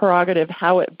spirit's prerogative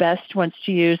how it best wants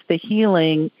to use the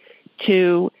healing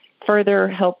to further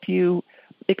help you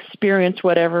experience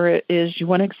whatever it is you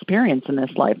want to experience in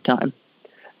this lifetime.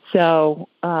 So,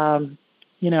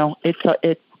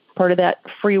 it's part of that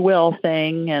free will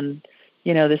thing and,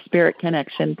 the spirit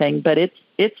connection thing, but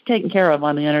it's taken care of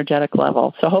on the energetic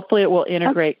level. So hopefully it will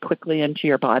integrate quickly into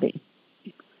your body.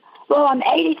 Well, I'm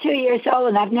 82 years old,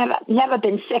 and I've never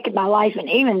been sick in my life, and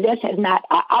even this has not.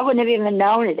 I wouldn't have even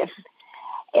known it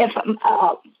if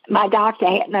my doctor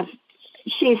hadn't.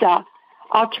 She's a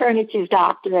alternative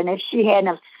doctor, and if she hadn't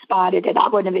have spotted it, I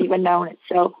wouldn't have even known it.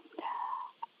 So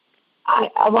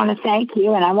I want to thank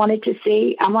you, and I wanted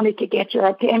to get your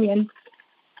opinion,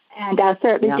 and I'll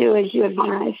certainly do as you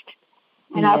advised,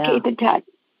 and I'll keep in touch.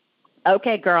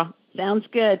 Okay, girl. Sounds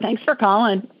good. Thanks for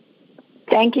calling.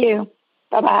 Thank you.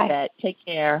 Bye-bye. Take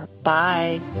care.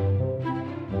 Bye.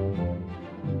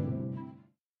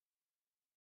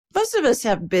 Most of us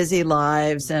have busy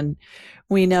lives, and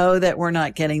we know that we're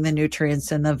not getting the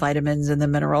nutrients and the vitamins and the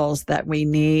minerals that we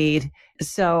need.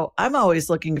 So I'm always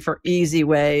looking for easy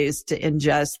ways to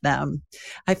ingest them.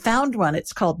 I found one.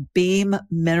 It's called Beam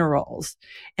Minerals.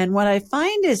 And what I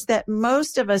find is that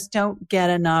most of us don't get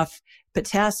enough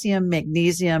potassium,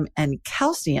 magnesium, and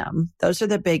calcium. Those are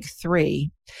the big three.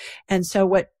 And so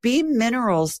what Beam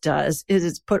Minerals does is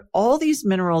it's put all these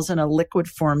minerals in a liquid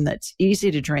form that's easy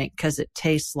to drink because it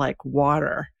tastes like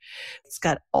water. It's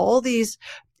got all these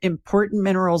important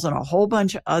minerals and a whole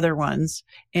bunch of other ones.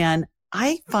 And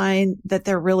I find that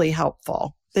they're really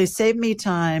helpful. They save me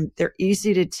time. They're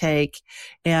easy to take.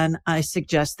 And I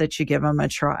suggest that you give them a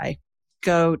try.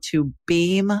 Go to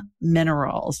Beam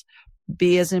Minerals,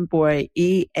 B as in boy,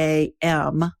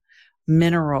 EAM,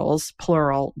 minerals,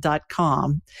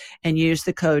 plural.com, and use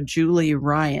the code Julie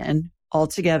Ryan,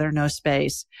 altogether, no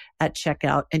space, at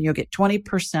checkout, and you'll get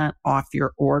 20% off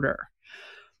your order.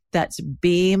 That's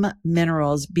Beam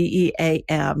Minerals,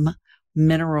 BEAM,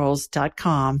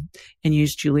 minerals.com, and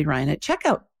use Julie Ryan at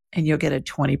checkout, and you'll get a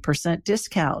 20%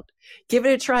 discount. Give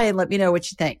it a try and let me know what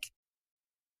you think.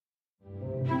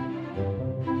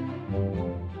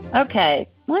 Okay,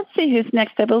 let's see who's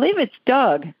next. I believe it's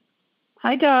Doug.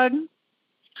 Hi, Doug.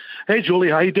 Hey, Julie,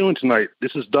 how you doing tonight?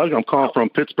 This is Doug. I'm calling from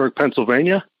Pittsburgh,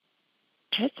 Pennsylvania.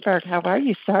 Pittsburgh, how are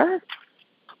you, sir?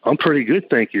 I'm pretty good,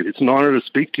 thank you. It's an honor to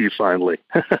speak to you finally.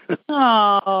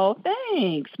 Oh,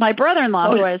 thanks. My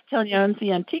brother-in-law, who I was telling you owns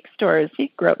the antique stores,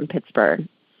 he grew up in Pittsburgh.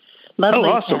 Lovely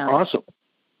awesome, town. awesome.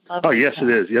 Lovely yes, town.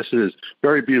 it is. Yes, it is.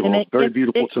 Very beautiful. Very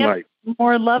beautiful tonight.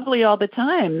 More lovely all the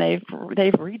time. They've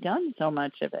redone so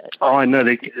much of it. Oh, I know.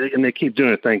 They keep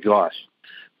doing it, thank gosh.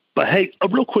 But hey,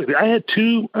 real quickly, I had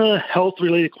two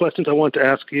health-related questions I wanted to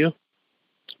ask you.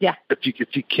 Yeah.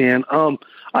 If you can.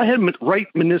 I had right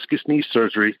meniscus knee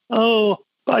surgery, about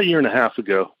a year and a half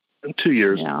ago, 2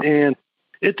 years. Yeah. And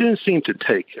it didn't seem to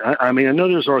take. I mean, I know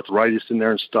there's arthritis in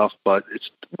there and stuff, but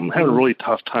I'm having a really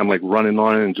tough time, like running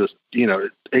on it and just,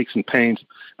 it aches and pains.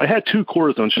 I had 2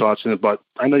 cortisone shots in it, but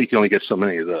I know you can only get so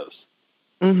many of those.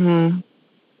 Mm-hmm.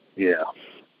 Yeah.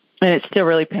 And it's still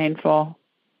really painful.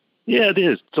 Yeah, it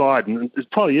is. It's odd. And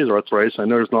it probably is arthritis. I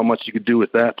know there's not much you could do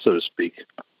with that, so to speak.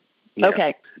 Yeah.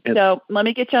 Okay. So let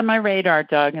me get you on my radar,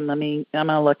 Doug, and I'm going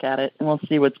to look at it, and we'll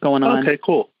see what's going on. Okay,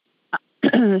 cool.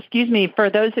 Excuse me. For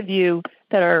those of you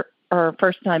that are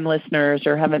first-time listeners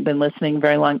or haven't been listening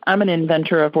very long, I'm an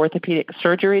inventor of orthopedic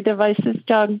surgery devices,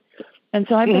 Doug. And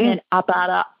so I've been in about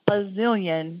a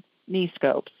bazillion knee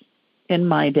scopes in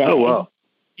my day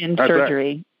in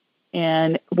surgery.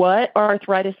 And what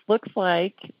arthritis looks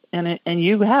like, and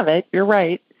you have it, you're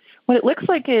right, what it looks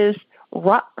like is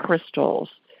rock crystals.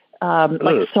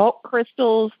 Like salt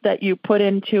crystals that you put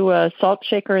into a salt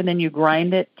shaker and then you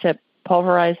grind it to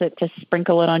pulverize it to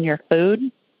sprinkle it on your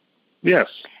food. Yes.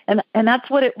 And that's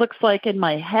what it looks like in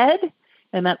my head,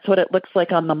 and that's what it looks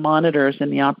like on the monitors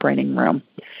in the operating room.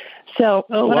 So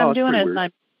what I'm doing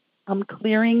is I'm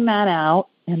clearing that out,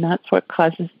 and that's what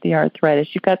causes the arthritis.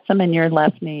 You've got some in your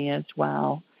left knee as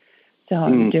well. So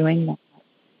I'm doing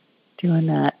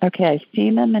that. Okay, I see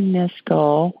the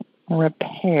meniscal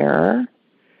repair,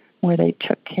 where they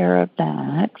took care of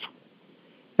that.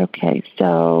 Okay,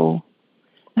 so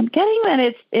I'm getting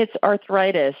that it's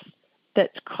arthritis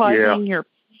that's causing your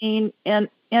pain, and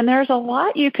there's a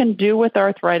lot you can do with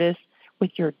arthritis with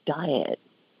your diet.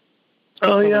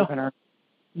 Oh, yeah.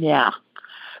 Yeah,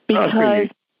 because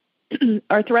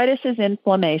arthritis is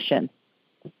inflammation.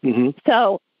 Mm-hmm.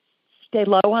 So stay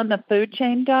low on the food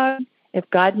chain, Doug. If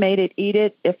God made it, eat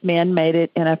it. If man made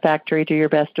it in a factory, do your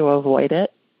best to avoid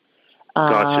it.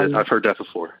 Gotcha. I've heard that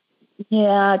before.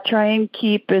 Yeah, try and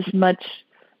keep as much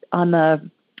on the,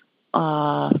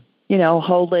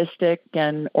 holistic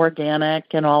and organic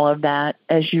and all of that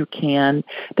as you can.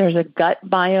 There's a gut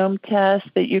biome test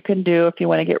that you can do if you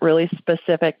want to get really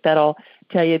specific. That'll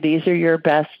tell you these are your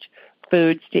best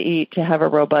foods to eat to have a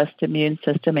robust immune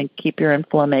system and keep your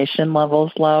inflammation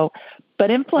levels low.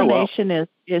 But inflammation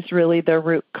is really the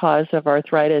root cause of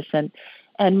arthritis,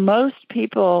 and most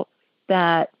people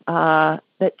that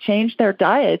change their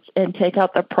diets and take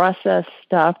out the processed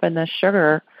stuff and the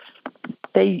sugar,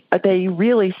 they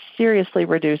really seriously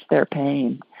reduce their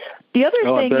pain. The other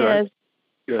thing is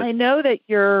I know that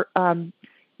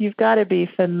you've got to be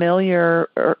familiar,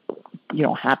 or you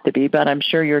don't have to be, but I'm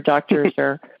sure your doctors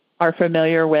are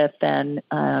familiar with and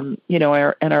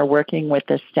are working with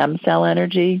the stem cell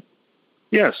energy.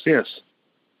 Yes.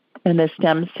 And the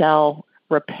stem cell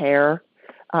repair.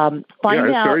 It's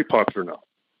very popular now.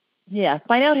 Yeah,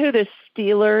 find out who the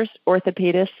Steelers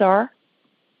orthopedists are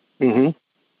in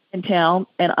town,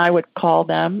 and I would call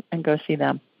them and go see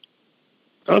them.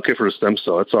 Okay, for the stem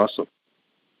cell. That's awesome.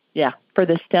 Yeah, for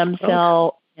the stem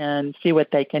cell and see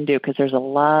what they can do, because there's a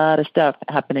lot of stuff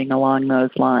happening along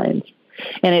those lines.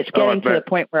 And it's getting to the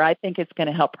point where I think it's going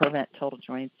to help prevent total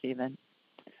joints even.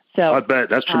 So I bet.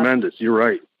 That's tremendous. You're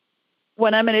right.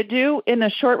 What I'm going to do in the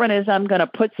short run is I'm going to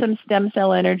put some stem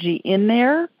cell energy in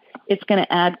there. It's going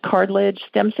to add cartilage.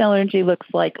 Stem cell energy looks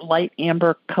like light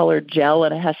amber colored gel,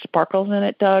 and it has sparkles in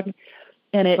it, Doug.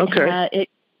 And it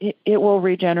will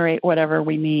regenerate whatever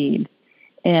we need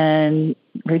and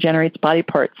regenerates body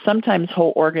parts, sometimes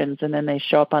whole organs, and then they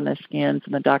show up on the scans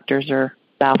and the doctors are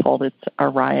baffled. It's a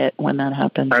riot when that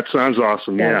happens. That sounds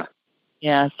awesome, yeah.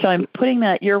 Yeah, so I'm putting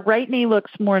that. Your right knee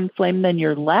looks more inflamed than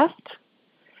your left.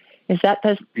 Is that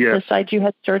the side you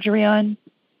had surgery on?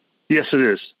 Yes, it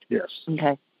is. Yes.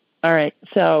 Okay. All right.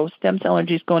 So stem cell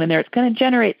energy is going in there. It's going to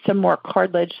generate some more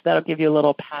cartilage. That'll give you a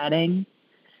little padding.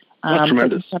 That's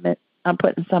tremendous. I'm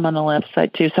putting some on the left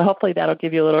side too. So hopefully that'll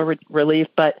give you a little relief.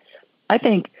 But I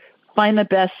think find the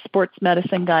best sports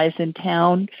medicine guys in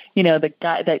town. You know, the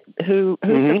guy who's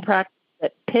the practice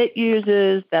that Pitt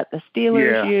uses, that the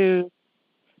Steelers use,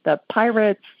 the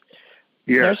Pirates.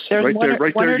 Yes, there's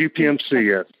right there, UPMC.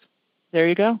 Yes. There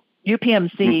you go.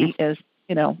 UPMC is,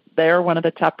 they're one of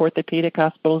the top orthopedic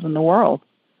hospitals in the world.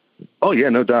 Oh, yeah,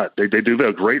 no doubt. They do have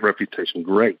a great reputation.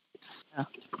 Great. Yeah.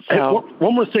 Hey,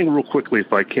 one more thing real quickly,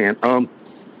 if I can.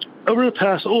 Over the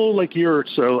past, year or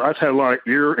so, I've had a lot of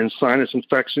ear and sinus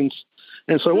infections.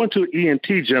 And so I went to an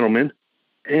ENT gentleman,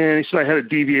 and he said I had a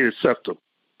deviated septum.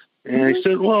 And he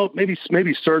said, well, maybe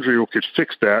surgery could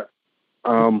fix that.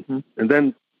 And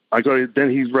then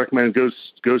he recommended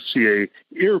go see a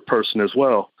ear person as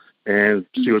well and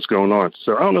see what's going on.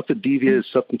 So I don't know if the deviated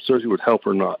septum surgery would help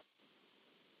or not.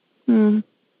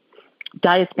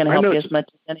 Diet's going to help you as much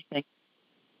as anything.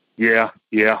 Yeah.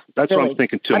 That's what I'm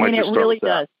thinking too. It really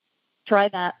does. Try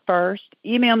that first.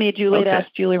 Email me, Julie, at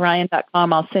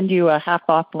AskJulieRyan.com. I'll send you a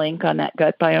half-off link on that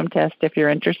gut biome test if you're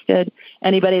interested.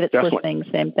 Anybody that's listening,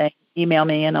 same thing. Email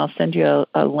me, and I'll send you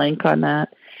a link on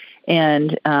that.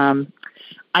 And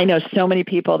I know so many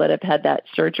people that have had that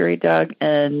surgery, Doug,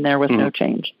 and there was no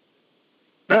change.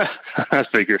 I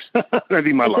figures. That'd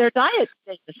be my luck. Their diet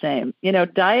stays the same.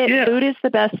 Food is the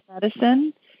best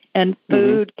medicine, and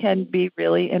food can be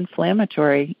really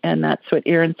inflammatory, and that's what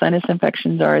ear and sinus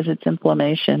infections are, is it's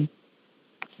inflammation.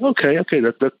 Okay.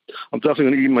 That I'm definitely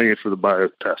going to email you for the bio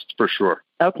test, for sure.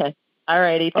 Okay. All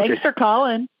righty. Thanks for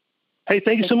calling. Hey,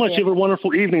 thank you so much. You have a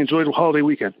wonderful evening. Enjoy the holiday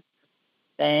weekend.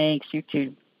 Thanks. You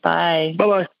too. Bye.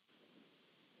 Bye-bye.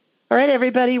 All right,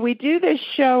 everybody. We do this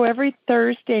show every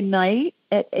Thursday night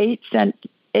at 8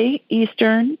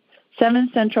 Eastern, 7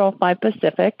 Central, 5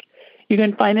 Pacific. You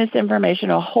can find this information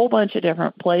a whole bunch of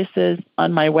different places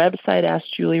on my website,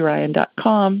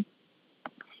 AskJulieRyan.com.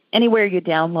 Anywhere you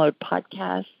download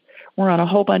podcasts. We're on a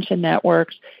whole bunch of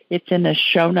networks. It's in the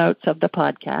show notes of the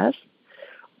podcast.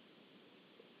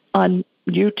 On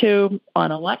YouTube,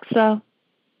 on Alexa,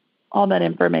 all that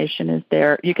information is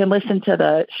there. You can listen to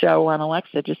the show on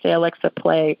Alexa. Just say, Alexa,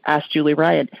 play Ask Julie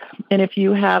Ryan. And if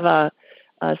you have a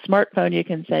smartphone, you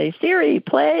can say, Siri,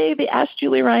 play the Ask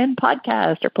Julie Ryan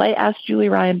podcast, or play Ask Julie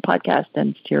Ryan podcast,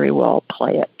 and Siri will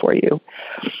play it for you.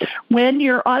 When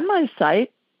you're on my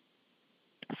site,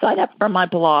 sign up for my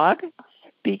blog,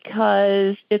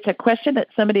 because it's a question that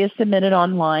somebody has submitted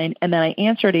online, and then I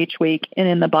answer it each week. And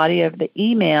in the body of the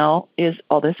email is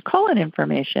all this call-in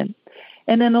information.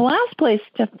 And then the last place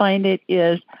to find it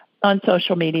is on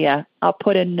social media. I'll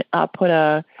put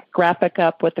a graphic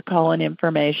up with the call-in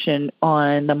information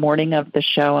on the morning of the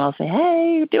show, and I'll say,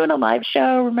 hey, you're doing a live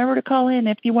show. Remember to call in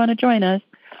if you want to join us.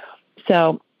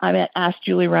 So I'm at Ask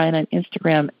Julie Ryan on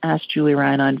Instagram, Ask Julie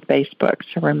Ryan on Facebook.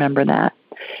 So remember that.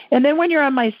 And then when you're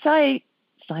on my site,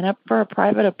 sign up for a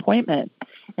private appointment,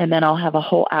 and then I'll have a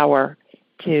whole hour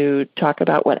to talk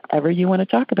about whatever you want to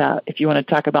talk about. If you want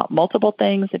to talk about multiple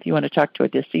things, if you want to talk to a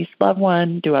deceased loved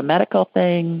one, do a medical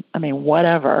thing,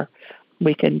 whatever,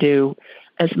 we can do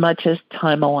as much as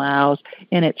time allows.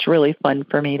 And it's really fun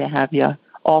for me to have you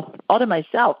all to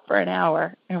myself for an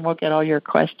hour, and we'll get all your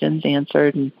questions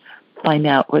answered and find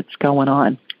out what's going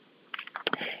on.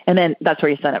 And then that's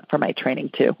where you sign up for my training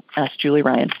too. Ask Julie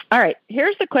Ryan. All right,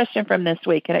 here's the question from this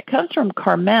week, and it comes from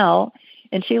Carmel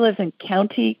and she lives in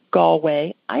County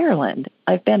Galway, Ireland.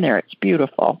 I've been there. It's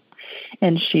beautiful.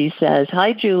 And she says,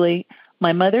 "Hi, Julie.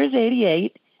 My mother's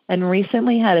 88 and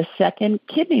recently had a second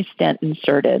kidney stent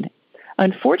inserted.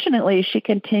 Unfortunately, she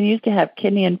continues to have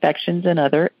kidney infections and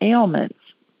other ailments.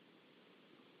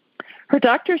 Her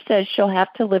doctor says she'll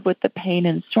have to live with the pain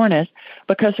and soreness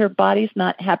because her body's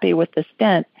not happy with the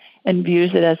stent and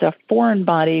views it as a foreign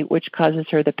body, which causes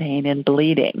her the pain and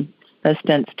bleeding." The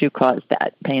stents do cause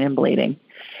that, pain and bleeding.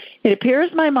 "It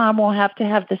appears my mom will have to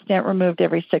have the stent removed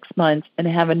every 6 months and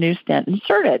have a new stent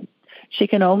inserted. She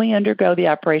can only undergo the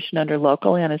operation under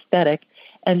local anesthetic,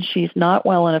 and she's not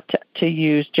well enough to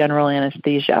use general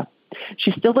anesthesia.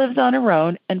 She still lives on her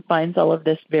own and finds all of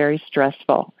this very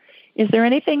stressful. Is there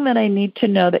anything that I need to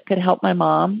know that could help my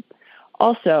mom?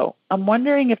 Also, I'm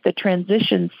wondering if the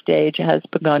transition stage has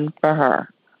begun for her.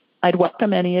 I'd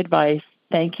welcome any advice.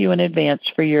 Thank you in advance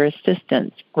for your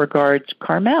assistance. Regards,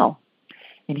 Carmel."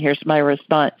 And here's my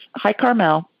response. "Hi,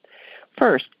 Carmel.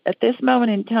 First, at this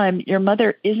moment in time, your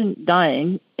mother isn't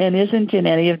dying and isn't in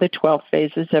any of the 12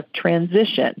 phases of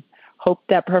transition. Hope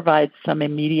that provides some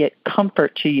immediate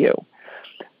comfort to you.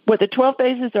 What the 12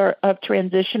 phases of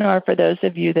transition are, for those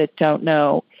of you that don't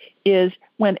know, is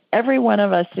when every one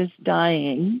of us is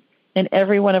dying and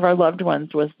every one of our loved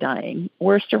ones was dying,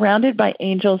 we're surrounded by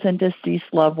angels and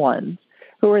deceased loved ones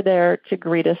who are there to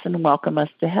greet us and welcome us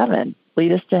to heaven,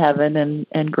 lead us to heaven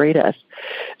and greet us.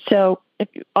 So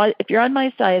if you're on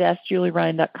my site,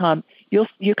 AskJulieRyan.com,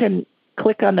 you can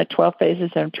click on the 12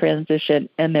 phases of transition,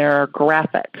 and there are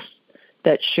graphics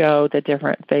that show the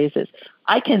different phases.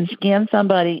 I can scan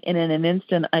somebody, and in an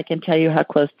instant, I can tell you how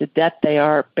close to death they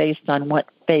are based on what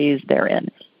phase they're in.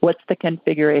 What's the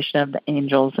configuration of the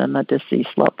angels and the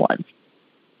deceased loved ones?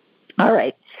 All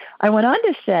right. I went on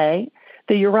to say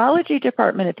the urology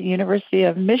department at the University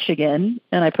of Michigan,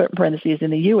 and I put in parentheses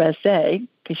in the USA,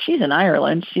 because she's in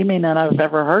Ireland. She may not have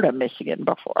ever heard of Michigan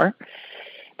before.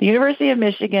 The University of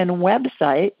Michigan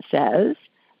website says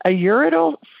a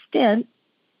ureteral stent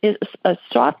is a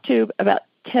soft tube about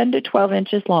 10 to 12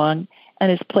 inches long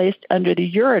and is placed under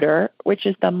the ureter, which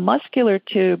is the muscular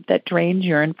tube that drains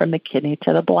urine from the kidney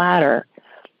to the bladder.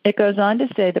 It goes on to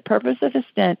say the purpose of a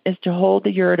stent is to hold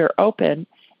the ureter open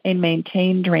and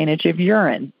maintain drainage of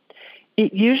urine.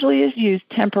 It usually is used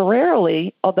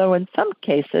temporarily, although in some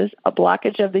cases, a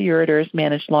blockage of the ureter is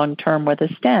managed long-term with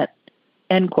a stent,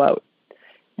 end quote.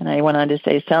 And I went on to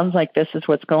say, sounds like this is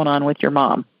what's going on with your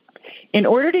mom. In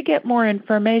order to get more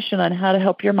information on how to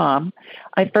help your mom,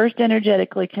 I first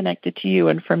energetically connected to you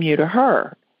and from you to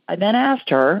her. I then asked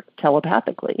her,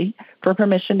 telepathically, for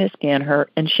permission to scan her,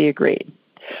 and she agreed.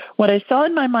 What I saw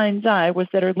in my mind's eye was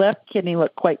that her left kidney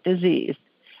looked quite diseased.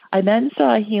 I then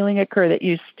saw a healing occur that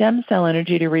used stem cell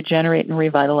energy to regenerate and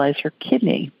revitalize her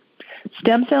kidney.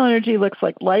 Stem cell energy looks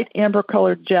like light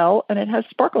amber-colored gel, and it has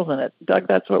sparkles in it. Doug,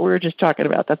 that's what we were just talking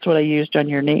about. That's what I used on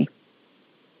your knee.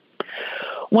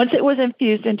 Once it was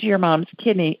infused into your mom's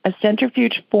kidney, a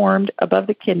centrifuge formed above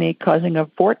the kidney, causing a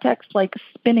vortex-like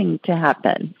spinning to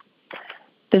happen.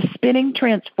 The spinning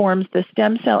transforms the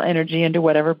stem cell energy into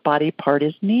whatever body part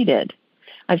is needed.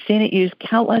 I've seen it used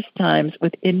countless times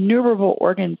with innumerable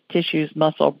organs, tissues,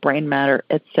 muscle, brain matter,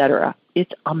 etc.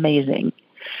 It's amazing.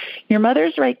 Your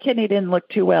mother's right kidney didn't look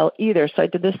too well either, so I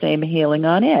did the same healing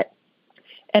on it.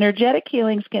 Energetic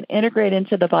healings can integrate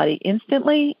into the body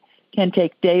instantly, can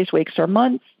take days, weeks, or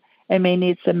months, and may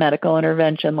need some medical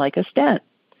intervention like a stent.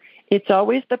 It's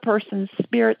always the person's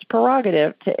spirit's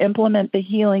prerogative to implement the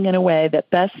healing in a way that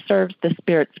best serves the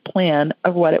spirit's plan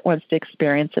of what it wants to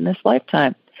experience in this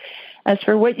lifetime. As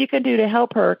for what you can do to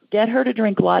help her, get her to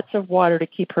drink lots of water to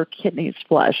keep her kidneys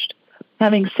flushed.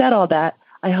 Having said all that,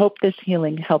 I hope this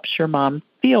healing helps your mom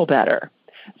feel better.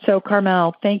 So,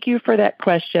 Carmel, thank you for that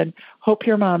question. Hope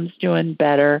your mom's doing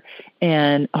better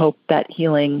and hope that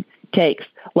healing takes.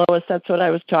 Lois, that's what I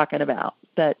was talking about,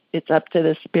 that it's up to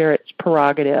the spirit's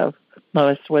prerogative.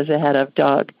 Lois was ahead of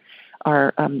Doug,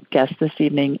 our guest this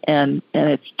evening, and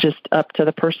it's just up to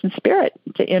the person's spirit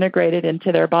to integrate it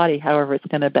into their body, however it's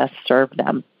going to best serve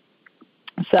them.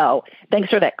 So thanks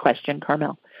for that question,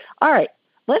 Carmel. All right,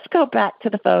 let's go back to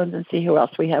the phones and see who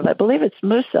else we have. I believe it's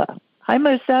Musa. Hi,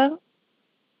 Musa.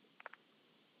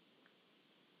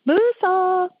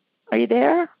 Musa, are you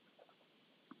there?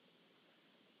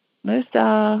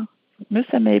 Musa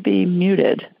may be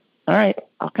muted. All right,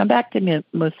 I'll come back to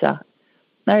Musa.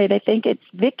 All right, I think it's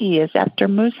Vicky is after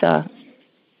Musa.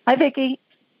 Hi, Vicky.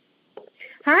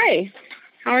 Hi.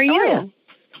 How are you?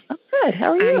 I'm good.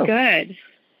 How are you? I'm good.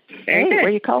 Very good. Where are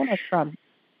you calling us from?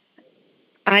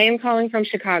 I am calling from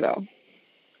Chicago.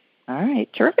 All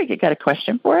right, terrific. You got a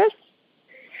question for us?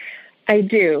 I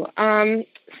do.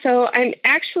 So I'm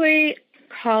actually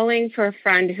calling for a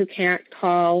friend who can't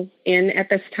call in at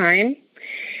this time.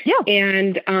 Yeah.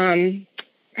 And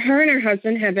her and her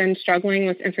husband have been struggling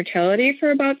with infertility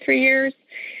for about 3 years.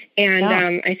 And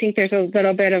I think there's a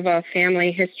little bit of a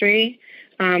family history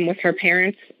with her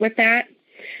parents with that,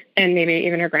 and maybe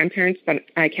even her grandparents, but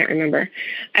I can't remember.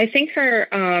 I think her,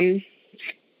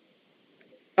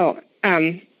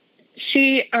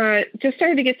 she just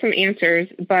started to get some answers,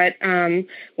 but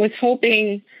was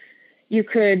hoping you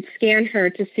could scan her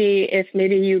to see if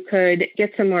maybe you could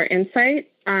get some more insight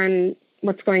on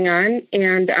what's going on,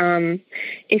 and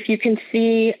if you can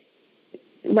see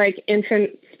like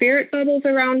infant spirit bubbles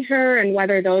around her and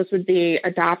whether those would be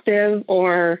adoptive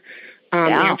or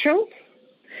natural.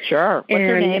 Sure. What's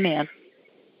her name, Ann?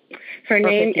 Her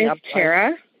name is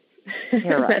Tara.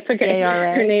 Tara. That's okay.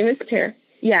 T-A-R-A? Her name is Tara.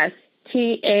 Yes,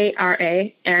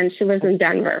 Tara, and she lives in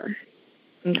Denver.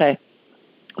 Okay.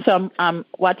 So I'm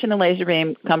watching a laser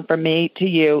beam come from me to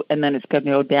you, and then it's going to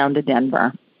go down to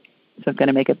Denver. So I'm going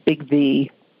to make a big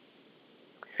V.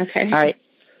 Okay. All right.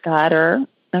 Got her.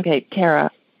 Okay,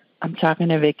 Tara, I'm talking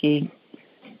to Vicki.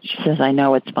 She says, I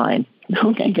know it's fine.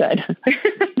 Okay, good.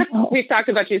 We've talked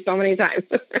about you so many times.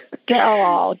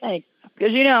 Oh, thanks.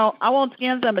 Because, I won't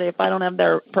scan somebody if I don't have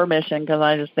their permission because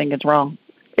I just think it's wrong.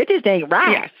 It just ain't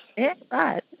right. Yes. It's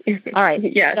right. All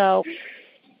right. Yes. So,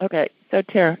 okay. So,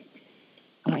 Tara,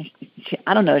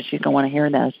 I don't know if she's going to want to hear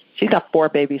this. She's got 4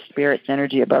 baby spirits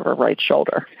energy above her right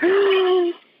shoulder.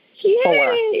 Yay!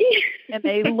 4. And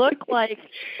they look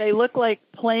like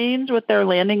planes with their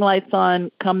landing lights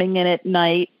on coming in at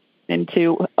night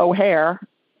into O'Hare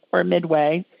or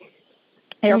Midway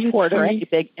Airport or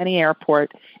any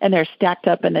airport, and they're stacked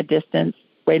up in the distance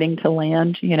waiting to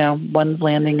land, one's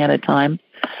landing at a time.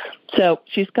 So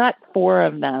she's got 4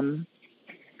 of them.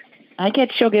 I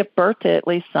guess she'll give birth to at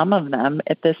least some of them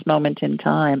at this moment in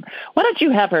time. Why don't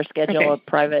you have her schedule a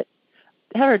private,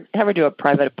 have her do a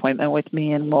private appointment with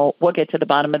me, and we'll get to the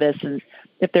bottom of this. And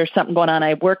if there's something going on,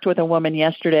 I worked with a woman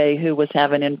yesterday who was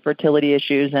having infertility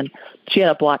issues, and she had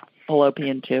a blocked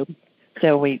fallopian tube,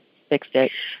 so we fixed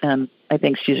it. I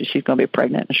think she's going to be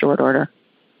pregnant in short order.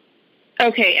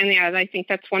 Okay, and I think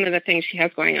that's one of the things she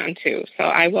has going on too. So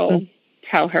I will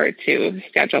tell her to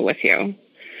schedule with you.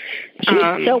 So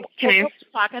what we're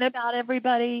talking about,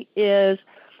 everybody, is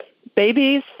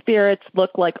babies' spirits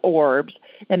look like orbs,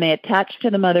 and they attach to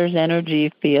the mother's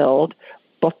energy field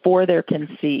before they're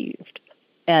conceived.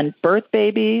 And birth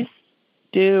babies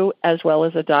do, as well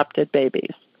as adopted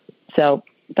babies. So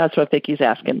that's what Vicki's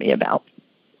asking me about.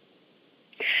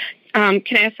 Can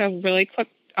I ask a really quick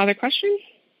other question?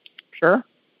 Sure.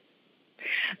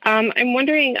 I'm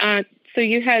wondering, so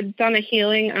you had done a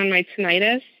healing on my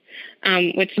tinnitus,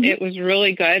 which it was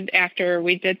really good after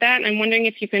we did that. And I'm wondering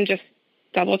if you can just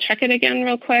double check it again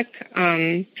real quick.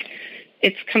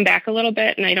 It's come back a little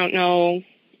bit, and I don't know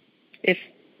if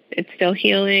it's still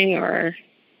healing or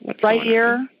what's right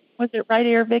ear. Was it right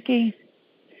ear, Vicki?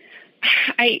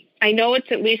 I know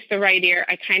it's at least the right ear.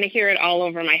 I kind of hear it all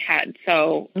over my head.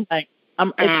 So it's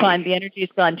fine. The energy's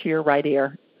gone to your right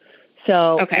ear.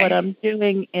 So what I'm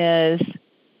doing is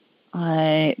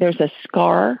there's a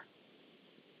scar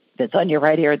that's on your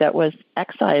right ear that was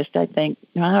excised, I think.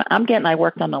 I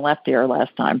worked on the left ear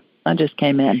last time. I just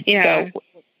came in. Yeah. So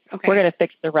we're going to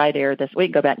fix the right ear this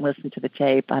week. Go back and listen to the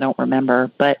tape. I don't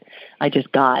remember, but I just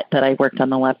got that I worked on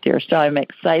the left ear. So I'm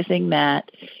excising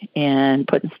that and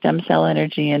putting stem cell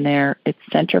energy in there. It's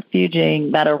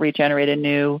centrifuging. That'll regenerate a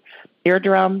new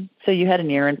eardrum. So you had an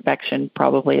ear infection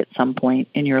probably at some point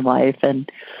in your life,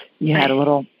 and you had a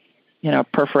little,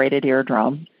 perforated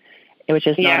eardrum. It was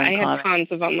just not uncommon. I had tons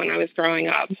of them when I was growing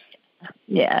up.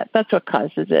 Yeah, that's what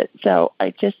causes it. So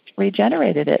I just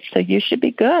regenerated it. So you should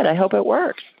be good. I hope it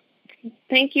works.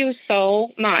 Thank you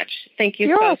so much. Thank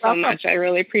you so much. I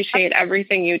really appreciate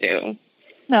everything you do.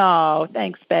 No,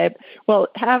 thanks, babe. Well,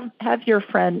 have your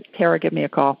friend Tara give me a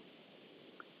call.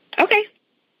 Okay.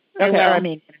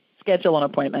 Schedule an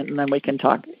appointment, and then we can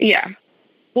talk. Yeah.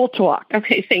 We'll talk.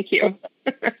 Okay, thank you.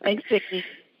 Thanks, Vicki.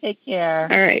 Take care.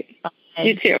 All right. Bye.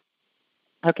 You too.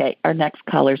 Okay, our next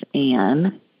caller's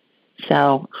Ann.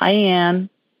 So, hi, Ann.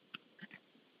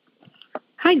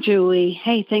 Hi, Julie.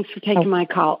 Hey, thanks for taking my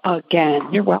call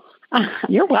again. You're welcome.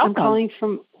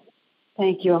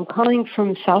 Thank you. I'm calling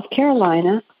from South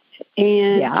Carolina,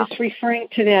 and just referring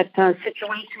to that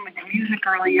situation with the music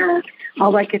earlier.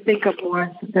 All I could think of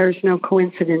was there's no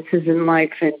coincidences in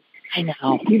life, and I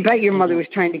know. You bet your mother was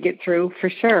trying to get through, for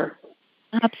sure.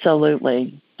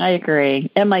 Absolutely. I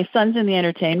agree. And my son's in the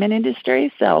entertainment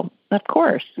industry, so of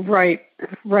course. Right.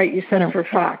 You said for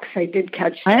Fox. I did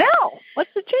catch that. I know. What's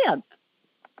the chance?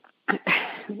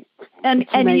 And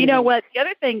you know what? The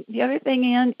other thing,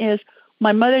 Ann, is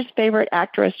my mother's favorite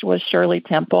actress was Shirley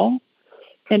Temple.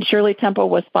 And Shirley Temple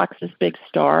was Fox's big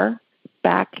star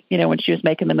back, when she was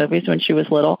making the movies when she was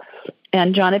little.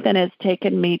 And Jonathan has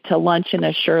taken me to lunch in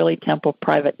a Shirley Temple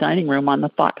private dining room on the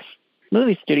Fox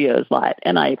Movie Studios lot.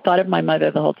 And I thought of my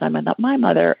mother the whole time. I thought my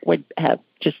mother would have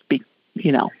just be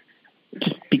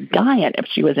dying if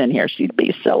she was in here. She'd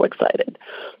be so excited.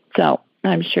 So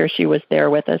I'm sure she was there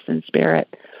with us in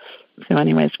spirit. So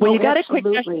anyways, you got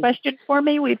absolutely. A quick question for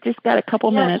me? We've just got a couple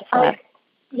minutes left.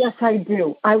 Yes, I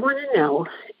do. I want to know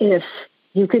if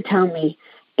you could tell me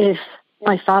if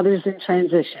my father's in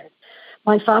transition.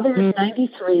 My father is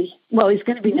 93. Well, he's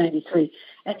going to be 93.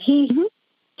 And he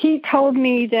told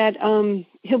me that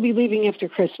he'll be leaving after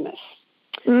Christmas.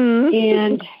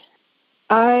 And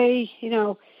my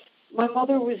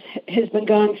mother has been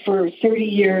gone for 30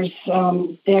 years.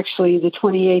 Actually, the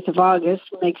 28th of August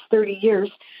makes 30 years.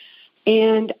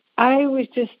 And I was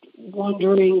just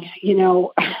wondering, he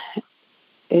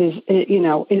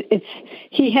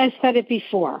has said it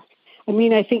before. I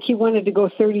mean, I think he wanted to go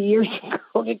 30 years ago,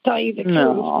 to tell you the truth.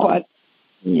 But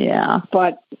yeah.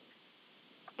 But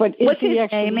what's his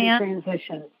name, man?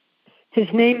 Transition?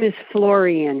 His name is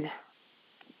Florian.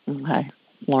 Okay,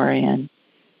 Florian.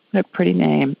 What a pretty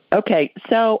name. Okay,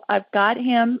 so I've got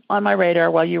him on my radar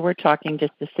while you were talking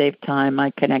just to save time. I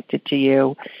connected to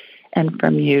you and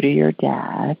from you to your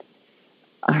dad.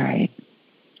 All right.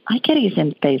 I get he's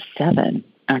in phase 7,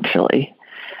 actually,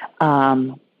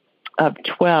 of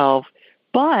 12.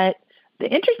 But the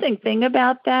interesting thing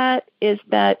about that is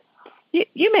that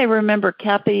you may remember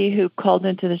Kathy, who called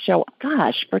into the show,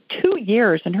 for 2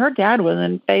 years, and her dad was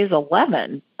in phase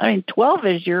 11. I mean, 12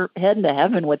 is you're heading to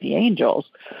heaven with the angels.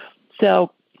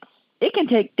 So it can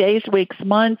take days, weeks,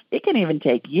 months. It can even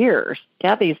take years.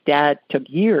 Kathy's dad took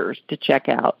years to check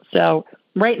out. So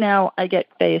right now I get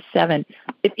phase 7.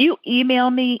 If you email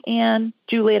me, Ann,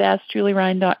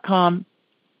 Julie@AskJulieRyan.com,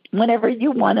 whenever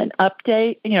you want an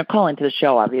update, call into the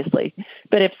show, obviously.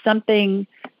 But if something,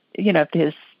 if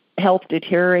his health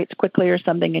deteriorates quickly or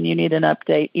something and you need an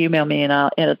update, email me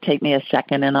and it'll take me a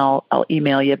second and I'll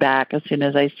email you back as soon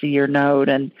as I see your note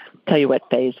and tell you what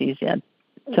phase he's in.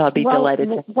 So I'll be delighted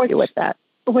to help you with that.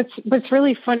 What's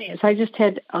really funny is I just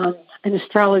had an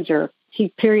astrologer. He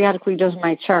periodically does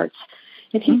my charts.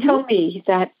 And he told me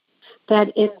that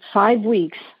in 5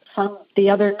 weeks from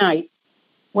the other night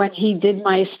when he did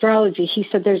my astrology, he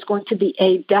said there's going to be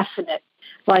a definite,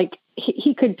 like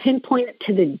he could pinpoint it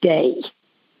to the day,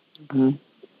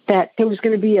 that there was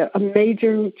going to be a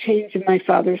major change in my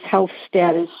father's health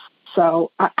status.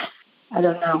 So I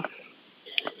don't know.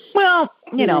 Well,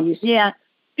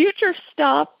 future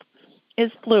stuff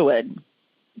is fluid.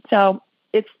 So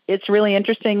it's really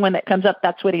interesting when that comes up.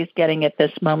 That's what he's getting at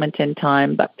this moment in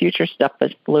time. But future stuff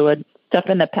is fluid. Stuff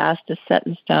in the past is set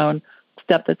in stone.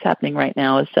 Stuff that's happening right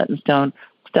now is set in stone.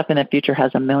 Stuff in the future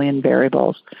has a million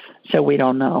variables. So we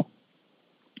don't know,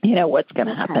 what's going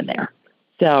to happen there.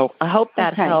 So I hope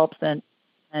that helps and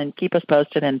keep us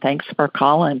posted. And thanks for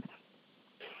calling.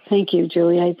 Thank you,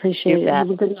 Julie. I appreciate it. Have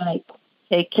a good night.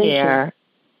 Take care.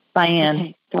 Bye, Ann.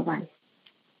 Okay. Bye-bye.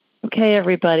 Okay,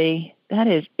 everybody. That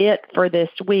is it for this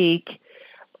week.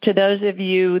 To those of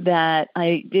you that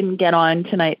I didn't get on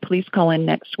tonight, please call in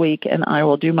next week, and I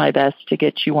will do my best to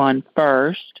get you on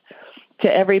first.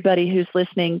 To everybody who's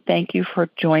listening, thank you for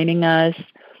joining us.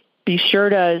 Be sure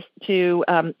to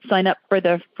sign up for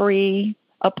the free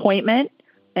appointment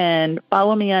and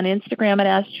follow me on Instagram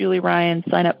at AskJulieRyan.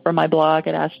 Sign up for my blog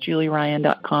at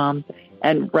AskJulieRyan.com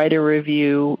and write a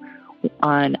review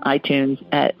on iTunes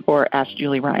or Ask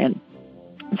Julie Ryan.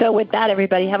 So with that,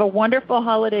 everybody, have a wonderful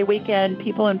holiday weekend.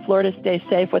 People in Florida, stay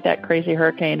safe with that crazy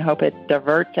hurricane. Hope it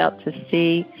diverts out to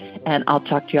sea, and I'll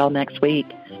talk to you all next week.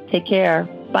 Take care.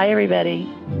 Bye, everybody.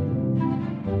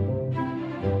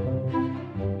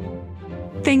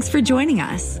 Thanks for joining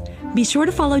us. Be sure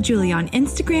to follow Julie on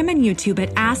Instagram and YouTube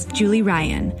at Ask Julie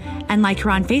Ryan, and like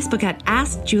her on Facebook at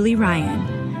Ask Julie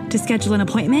Ryan. To schedule an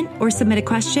appointment or submit a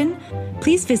question,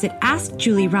 please visit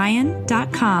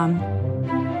AskJulieRyan.com.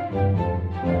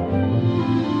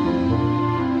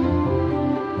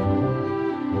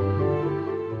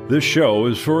 This show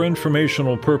is for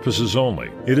informational purposes only.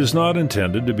 It is not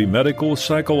intended to be medical,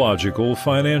 psychological,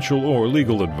 financial, or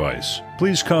legal advice.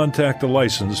 Please contact a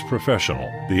licensed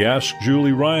professional. The Ask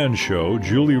Julie Ryan Show,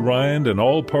 Julie Ryan and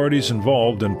all parties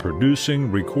involved in producing,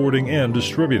 recording, and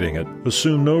distributing it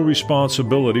assume no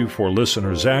responsibility for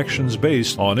listeners' actions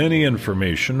based on any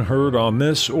information heard on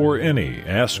this or any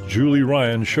Ask Julie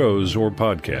Ryan shows or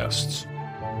podcasts.